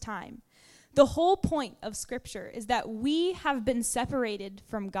first time. The whole point of Scripture is that we have been separated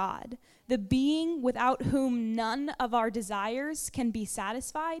from God, the being without whom none of our desires can be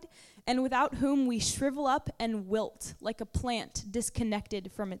satisfied, and without whom we shrivel up and wilt like a plant disconnected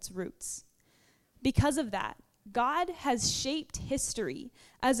from its roots. Because of that, God has shaped history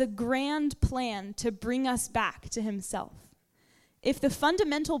as a grand plan to bring us back to himself. If the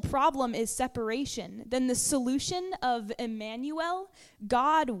fundamental problem is separation, then the solution of Emmanuel,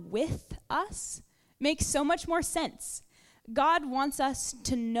 God with us, makes so much more sense. God wants us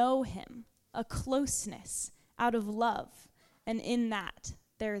to know him, a closeness out of love, and in that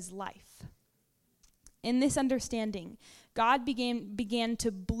there is life. In this understanding, God began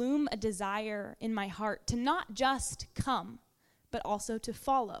to bloom a desire in my heart to not just come, but also to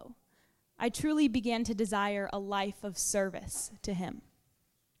follow. I truly began to desire a life of service to him.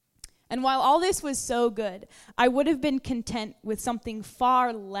 And while all this was so good, I would have been content with something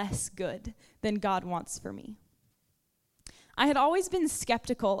far less good than God wants for me. I had always been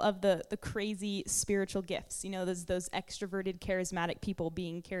skeptical of the crazy spiritual gifts, those extroverted, charismatic people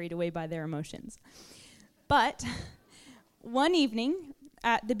being carried away by their emotions. But one evening,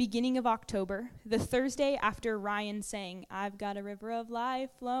 at the beginning of October, the Thursday after Ryan sang, "I've got a river of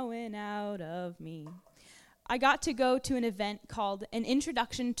life flowing out of me," I got to go to an event called An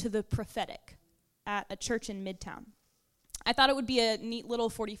Introduction to the Prophetic at a church in Midtown. I thought it would be a neat little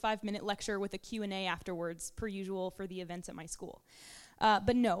 45-minute lecture with a Q&A afterwards, per usual for the events at my school.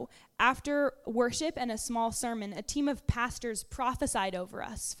 But no, after worship and a small sermon, a team of pastors prophesied over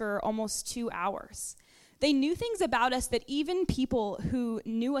us for almost 2 hours. They knew things about us that even people who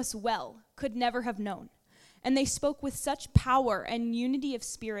knew us well could never have known. And they spoke with such power and unity of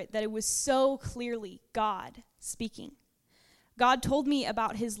spirit that it was so clearly God speaking. God told me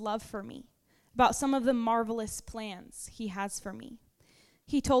about his love for me, about some of the marvelous plans he has for me.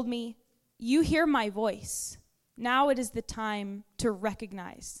 He told me, "You hear my voice. Now it is the time to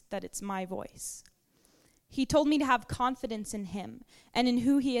recognize that it's my voice." He told me to have confidence in him and in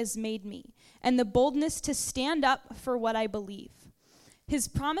who he has made me, and the boldness to stand up for what I believe. His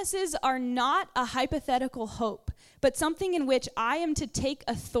promises are not a hypothetical hope, but something in which I am to take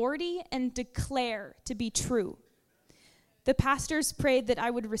authority and declare to be true. The pastors prayed that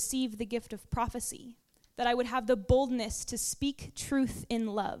I would receive the gift of prophecy, that I would have the boldness to speak truth in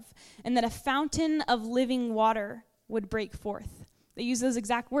love, and that a fountain of living water would break forth. They use those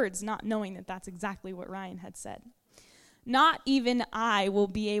exact words, not knowing that that's exactly what Ryan had said. Not even I will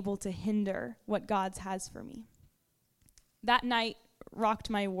be able to hinder what God has for me. That night rocked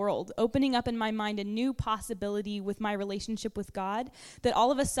my world, opening up in my mind a new possibility with my relationship with God that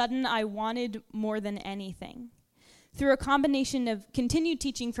all of a sudden I wanted more than anything. Through a combination of continued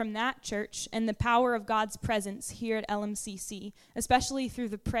teaching from that church and the power of God's presence here at LMCC, especially through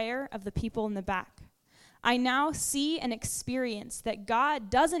the prayer of the people in the back, I now see and experience that God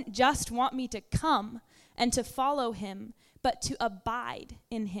doesn't just want me to come and to follow him, but to abide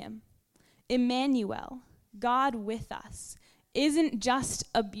in him. Emmanuel, God with us, isn't just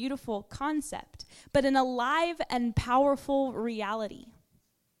a beautiful concept, but an alive and powerful reality.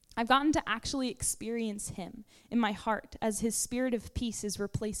 I've gotten to actually experience him in my heart as his spirit of peace is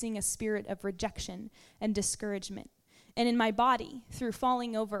replacing a spirit of rejection and discouragement, and in my body through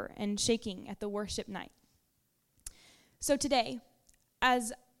falling over and shaking at the worship night. So today,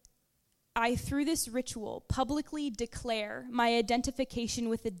 as I, through this ritual, publicly declare my identification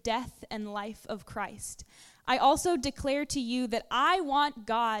with the death and life of Christ, I also declare to you that I want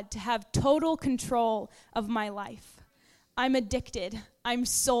God to have total control of my life. I'm addicted. I'm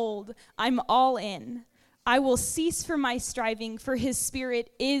sold. I'm all in. I will cease from my striving, for his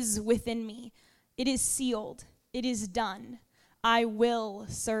spirit is within me. It is sealed. It is done. I will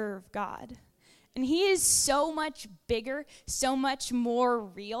serve God. And he is so much bigger, so much more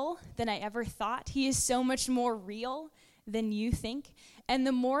real than I ever thought. He is so much more real than you think. And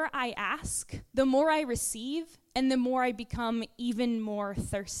the more I ask, the more I receive, and the more I become even more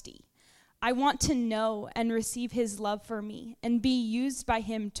thirsty. I want to know and receive his love for me and be used by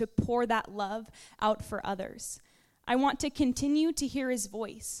him to pour that love out for others. I want to continue to hear his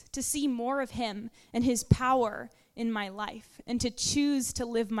voice, to see more of him and his power in my life, and to choose to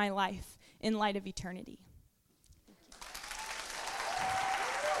live my life in light of eternity.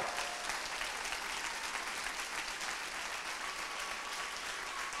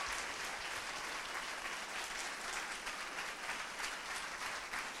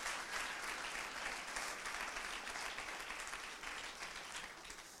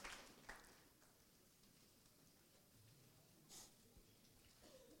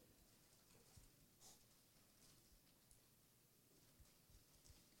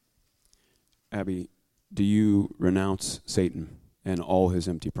 Abby, do you renounce Satan and all his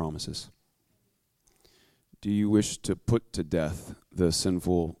empty promises? Do you wish to put to death the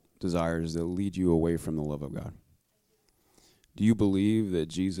sinful desires that lead you away from the love of God? Do you believe that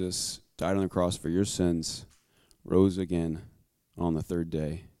Jesus died on the cross for your sins, rose again on the third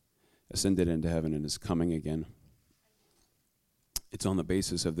day, ascended into heaven, and is coming again? It's on the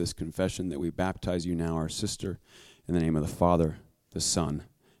basis of this confession that we baptize you now, our sister, in the name of the Father, the Son,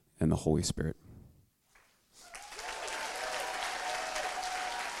 and the Holy Spirit.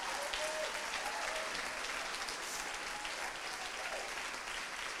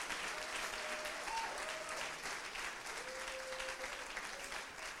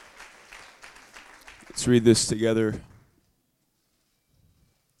 Let's read this together.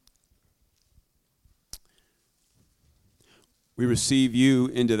 We receive you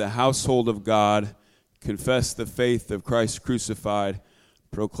into the household of God, confess the faith of Christ crucified,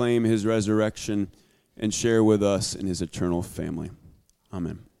 proclaim his resurrection, and share with us in his eternal family.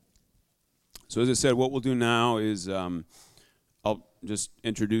 Amen. So as I said, what we'll do now is I'll just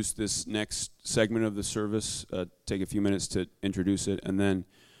introduce this next segment of the service, take a few minutes to introduce it, and then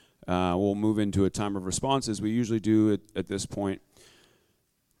we'll move into a time of response as we usually do at this point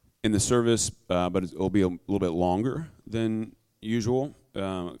in the service, but it'll be a little bit longer than usual,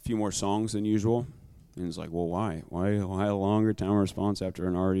 a few more songs than usual. And it's like, well, why? Why a longer time of response after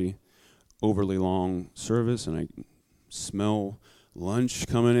an already overly long service? And I smell lunch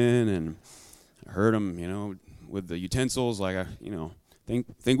coming in, and I heard them, with the utensils, like,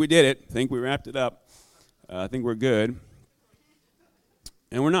 think we did it, think we wrapped it up, I think we're good.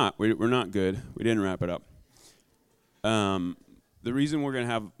 And we're not. We're not good. We didn't wrap it up. The reason we're going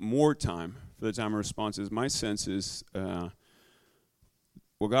to have more time for the time of response is my sense is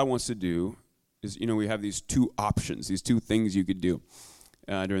what God wants to do is, we have these two options, these two things you could do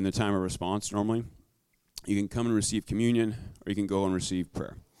during the time of response normally. You can come and receive communion, or you can go and receive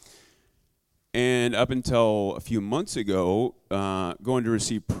prayer. And up until a few months ago, going to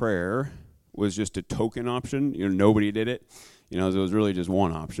receive prayer was just a token option. Nobody did it. It was really just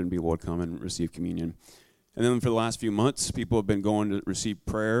one option. People would come and receive communion. And then for the last few months, people have been going to receive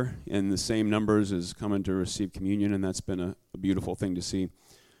prayer in the same numbers as coming to receive communion, and that's been a beautiful thing to see.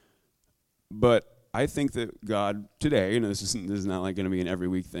 But I think that God today, and this is not like going to be an every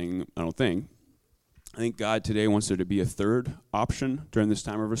week thing, I don't think. I think God today wants there to be a third option during this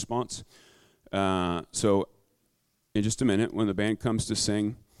time of response. So in just a minute, when the band comes to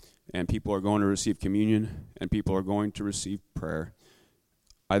sing and people are going to receive communion and people are going to receive prayer,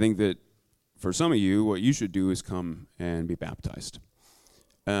 I think that for some of you, what you should do is come and be baptized.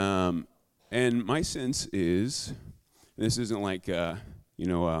 And my sense is, this isn't like,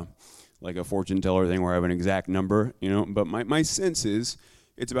 like a fortune teller thing where I have an exact number, but my sense is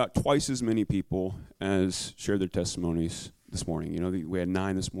it's about twice as many people as shared their testimonies this morning. We had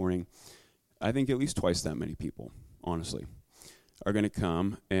 9 this morning. I think at least twice that many people, honestly, are going to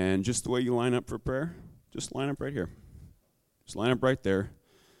come. And just the way you line up for prayer, just line up right here. Just line up right there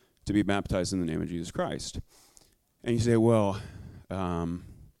to be baptized in the name of Jesus Christ. And you say, well,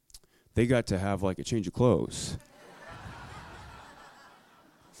 they got to have like a change of clothes.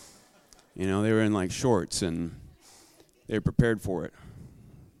 They were in like shorts and they were prepared for it.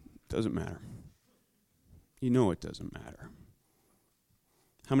 Doesn't matter. It doesn't matter.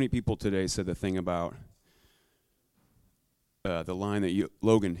 How many people today said the thing about the line that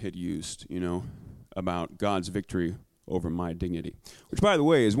Logan had used, about God's victory over my dignity? Which, by the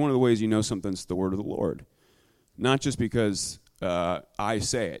way, is one of the ways you know something's the word of the Lord. Not just because I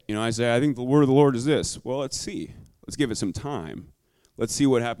say it. I think the word of the Lord is this. Well, let's see. Let's give it some time. Let's see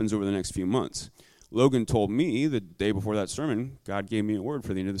what happens over the next few months. Logan told me the day before that sermon, God gave me a word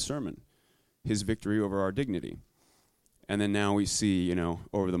for the end of the sermon, his victory over our dignity. And then now we see,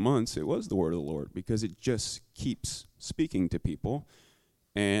 over the months, it was the word of the Lord because it just keeps speaking to people.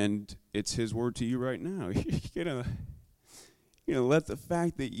 And it's his word to you right now. You're gonna let the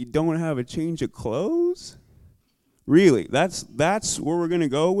fact that you don't have a change of clothes? Really? That's where we're going to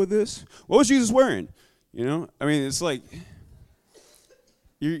go with this? What was Jesus wearing? It's like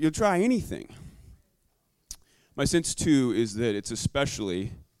you'll try anything. My sense, too, is that it's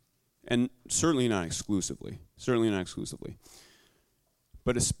especially, and certainly not exclusively,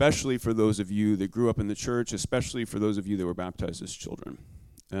 but especially for those of you that grew up in the church, especially for those of you that were baptized as children.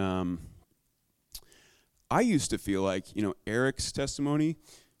 I used to feel like, Eric's testimony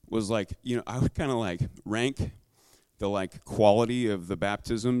was like, I would kind of like rank the like quality of the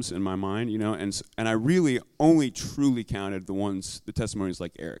baptisms in my mind, and I really only truly counted the testimonies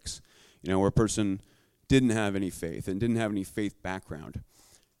like Eric's, where a person didn't have any faith and didn't have any faith background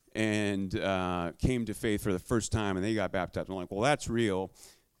and came to faith for the first time and they got baptized. I'm like, well, that's real.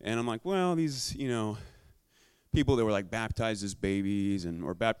 And I'm like, well, these, people that were like baptized as babies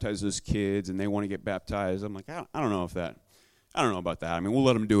or baptized as kids and they want to get baptized. I'm like, I don't know about that. We'll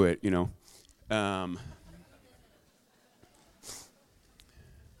let them do it,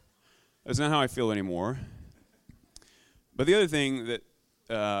 That's not how I feel anymore. But the other thing that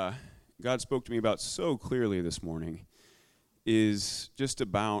God spoke to me about so clearly this morning is just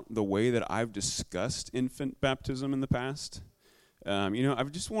about the way that I've discussed infant baptism in the past.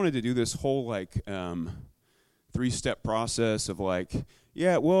 I've just wanted to do this whole 3-step process of if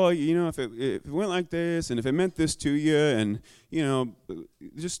it went like this and if it meant this to you and,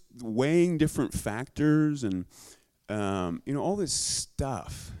 just weighing different factors and, all this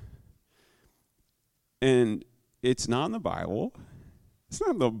stuff. And it's not in the Bible. It's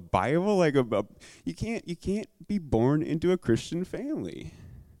not in the Bible. You can't be born into a Christian family.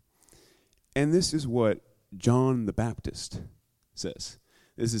 And this is what John the Baptist says.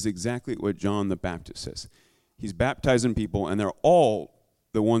 This is exactly what John the Baptist says. He's baptizing people, and they're all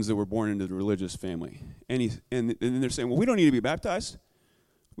the ones that were born into the religious family. And they're saying, well, we don't need to be baptized.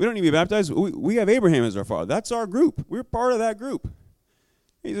 We don't need to be baptized. We have Abraham as our father. That's our group. We're part of that group.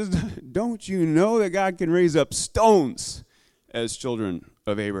 He says, don't you know that God can raise up stones as children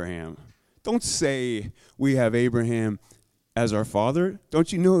of Abraham? Don't say we have Abraham as our father.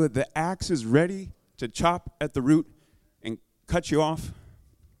 Don't you know that the axe is ready to chop at the root and cut you off?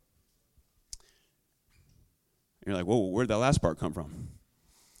 And you're like, whoa, where'd that last part come from?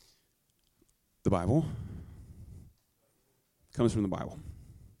 The Bible. It comes from the Bible.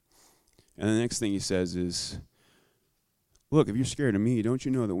 And the next thing he says is, look, if you're scared of me, don't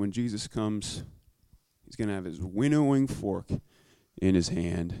you know that when Jesus comes, he's going to have his winnowing fork in his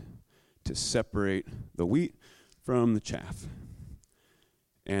hand to separate the wheat from the chaff.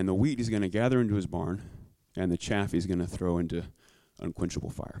 And the wheat he's going to gather into his barn, and the chaff he's going to throw into unquenchable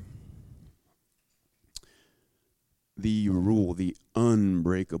fire. The rule, the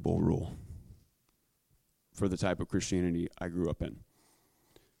unbreakable rule for the type of Christianity I grew up in.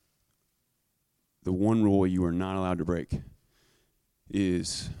 The one rule you are not allowed to break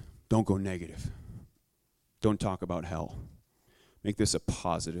is don't go negative. Don't talk about hell. Make this a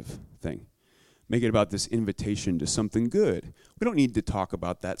positive thing. make it about this invitation to something good. We don't need to talk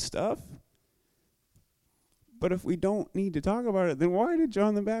about that stuff. But if we don't need to talk about it, then why did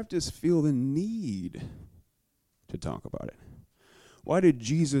John the Baptist feel the need to talk about it? Why did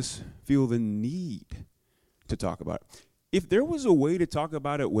Jesus feel the need to talk about it? If there was a way to talk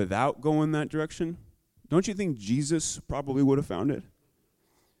about it without going that direction, don't you think Jesus probably would have found it?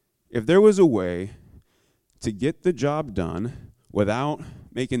 If there was a way to get the job done without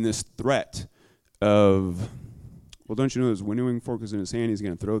making this threat of, well, don't you know his winnowing fork is in his hand, he's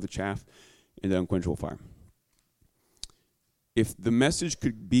going to throw the chaff into unquenchable fire. If the message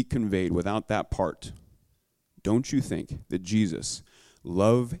could be conveyed without that part, don't you think that Jesus,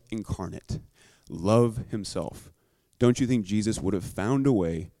 love incarnate, love himself, don't you think Jesus would have found a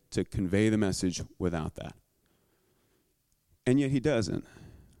way to convey the message without that? And yet he doesn't.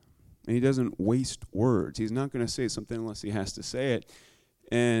 And he doesn't waste words. He's not going to say something unless he has to say it.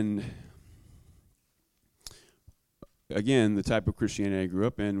 And again, the type of Christianity I grew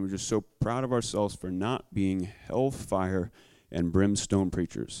up in, we're just so proud of ourselves for not being hellfire and brimstone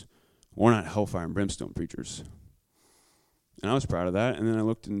preachers. We're not hellfire and brimstone preachers. And I was proud of that. And then I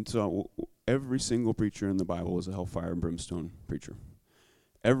looked and saw every single preacher in the Bible is a hellfire and brimstone preacher.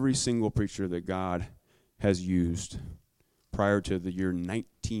 Every single preacher that God has used prior to the year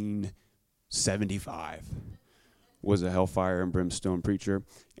 1975 was a hellfire and brimstone preacher.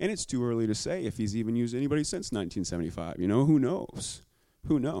 And it's too early to say if he's even used anybody since 1975. You know, who knows?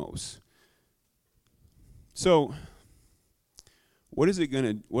 Who knows? So, what is it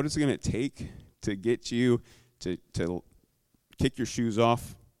gonna take to get you to kick your shoes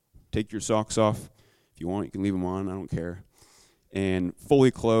off, take your socks off? If you want, you can leave them on, I don't care. And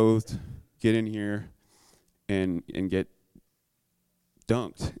fully clothed, get in here and get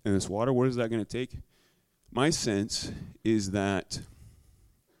dunked in this water. What is that going to take? My sense is that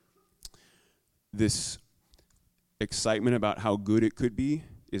this excitement about how good it could be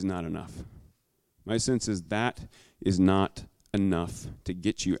is not enough. My sense is that is not enough to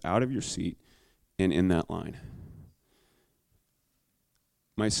get you out of your seat and in that line.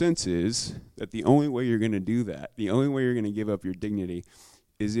 My sense is that the only way you're going to do that, the only way you're going to give up your dignity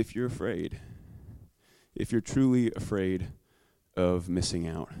is if you're afraid. If you're truly afraid of missing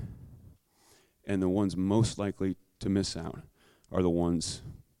out. And the ones most likely to miss out are the ones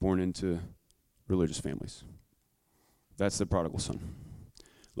born into religious families. That's the prodigal son.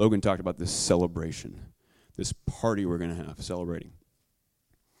 Logan talked about this celebration, this party we're going to have, celebrating.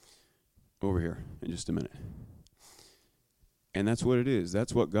 Over here in just a minute. And that's what it is.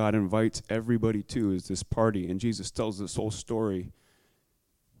 That's what God invites everybody to, is this party. And Jesus tells this whole story.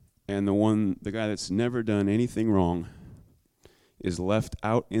 And the guy that's never done anything wrong is left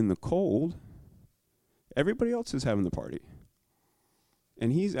out in the cold. Everybody else is having the party.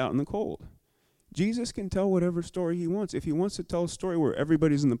 And he's out in the cold. Jesus can tell whatever story he wants. If he wants to tell a story where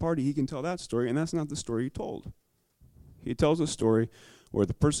everybody's in the party, he can tell that story, and that's not the story he told. He tells a story where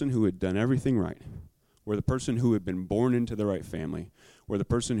the person who had done everything right, where the person who had been born into the right family, where the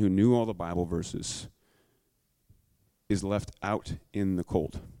person who knew all the Bible verses is left out in the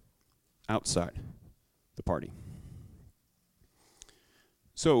cold, outside the party.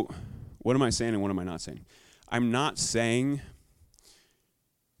 So, what am I saying and what am I not saying? I'm not saying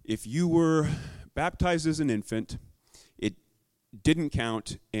if you were baptized as an infant, it didn't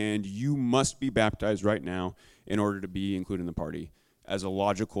count and you must be baptized right now in order to be included in the party as a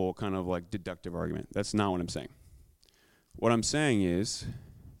logical kind of like deductive argument. That's not what I'm saying. What I'm saying is,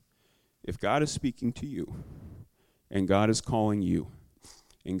 if God is speaking to you and God is calling you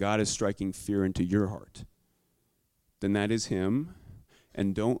and God is striking fear into your heart, then that is him.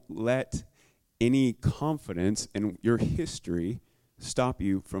 And don't let any confidence in your history stop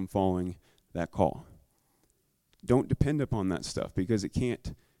you from following that call. Don't depend upon that stuff because it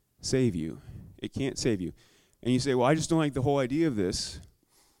can't save you. It can't save you. And you say, well, I just don't like the whole idea of this.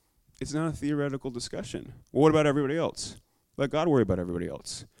 It's not a theoretical discussion. Well, what about everybody else? Let God worry about everybody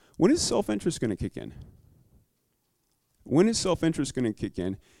else. When is self-interest going to kick in? When is self-interest going to kick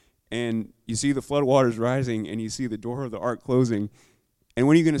in? And you see the flood waters rising and you see the door of the ark closing. And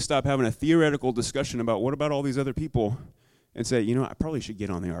when are you going to stop having a theoretical discussion about what about all these other people and say, you know, I probably should get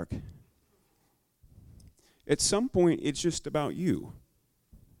on the ark? At some point, it's just about you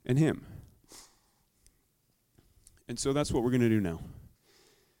and him. And so that's what we're going to do now.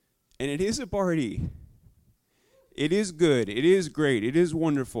 And it is a party. It is good. It is great. It is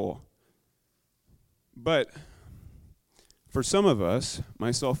wonderful. But for some of us,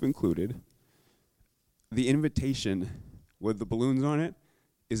 myself included, the invitation with the balloons on it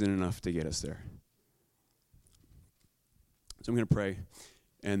isn't enough to get us there. So I'm going to pray,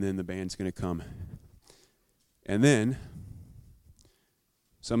 and then the band's going to come. And then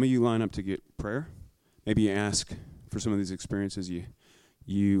some of you line up to get prayer. Maybe you ask for some of these experiences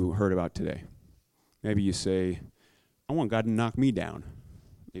you heard about today. Maybe you say, I want God to knock me down.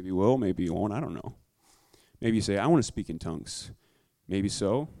 Maybe he will, maybe he won't, I don't know. Maybe you say, I want to speak in tongues. Maybe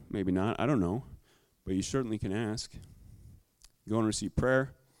so, maybe not, I don't know. But you certainly can ask. You go and receive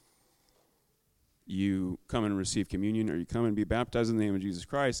prayer. You come and receive communion, or you come and be baptized in the name of Jesus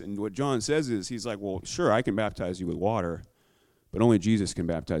Christ. And what John says is, he's like, well, sure, I can baptize you with water, but only Jesus can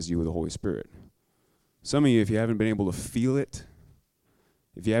baptize you with the Holy Spirit. Some of you, if you haven't been able to feel it,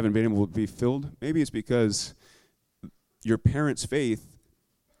 if you haven't been able to be filled, maybe it's because your parents' faith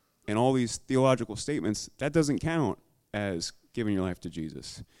and all these theological statements, that doesn't count as giving your life to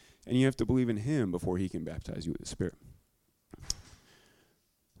Jesus. And you have to believe in him before he can baptize you with the Spirit.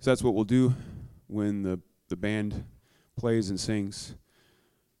 So that's what we'll do when the band plays and sings.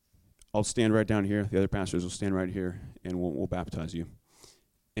 I'll stand right down here. The other pastors will stand right here, and we'll baptize you.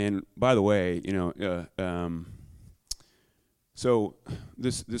 And by the way, so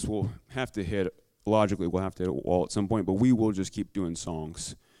this will have to hit, logically we'll have to hit a wall at some point, but we will just keep doing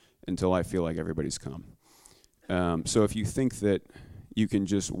songs until I feel like everybody's come. So if you think that you can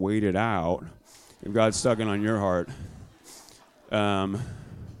just wait it out, if God's tugging on your heart,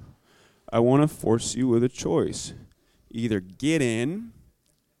 I want to force you with a choice. Either get in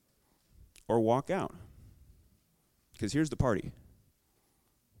or walk out. Because here's the party.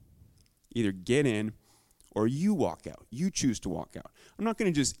 Either get in or you walk out. You choose to walk out. I'm not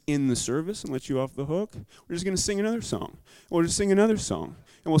going to just end the service and let you off the hook. We're just going to sing another song. We'll just sing another song.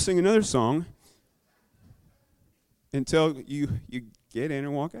 And we'll sing another song until you get in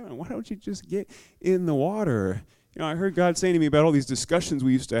and walk out. And why don't you just get in the water? I heard God saying to me about all these discussions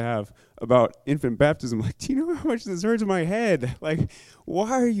we used to have about infant baptism. Like, do you know how much this hurts my head? Like,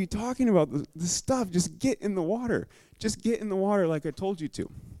 why are you talking about this stuff? Just get in the water. Just get in the water like I told you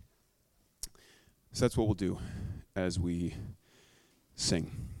to. So that's what we'll do as we sing.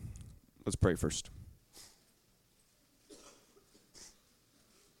 Let's pray first.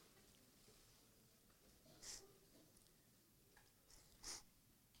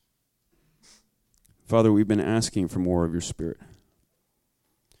 Father, we've been asking for more of your Spirit.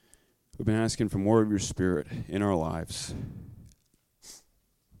 We've been asking for more of your Spirit in our lives,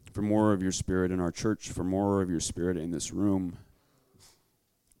 for more of your Spirit in our church, for more of your Spirit in this room.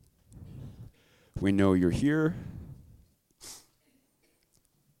 We know you're here.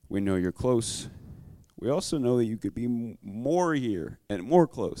 We know you're close. We also know that you could be more here and more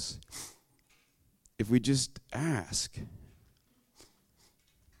close if we just ask.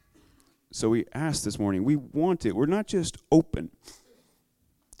 So we ask this morning, we want it. We're not just open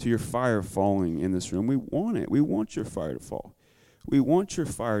to your fire falling in this room. We want it. We want your fire to fall. We want your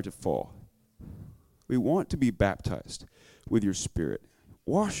fire to fall. We want to be baptized with your Spirit.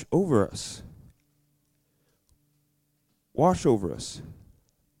 Wash over us. Wash over us.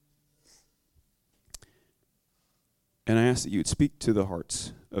 And I ask that you would speak to the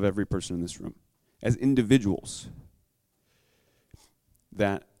hearts of every person in this room as individuals,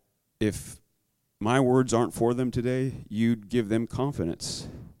 that if my words aren't for them today, you'd give them confidence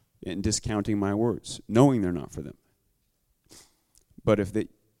in discounting my words, knowing they're not for them. But if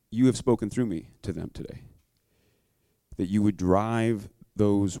you have spoken through me to them today, that you would drive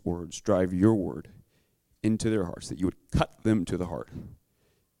those words, drive your word into their hearts, that you would cut them to the heart,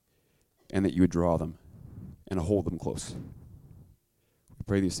 and that you would draw them and hold them close. We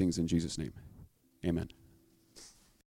pray these things in Jesus' name. Amen.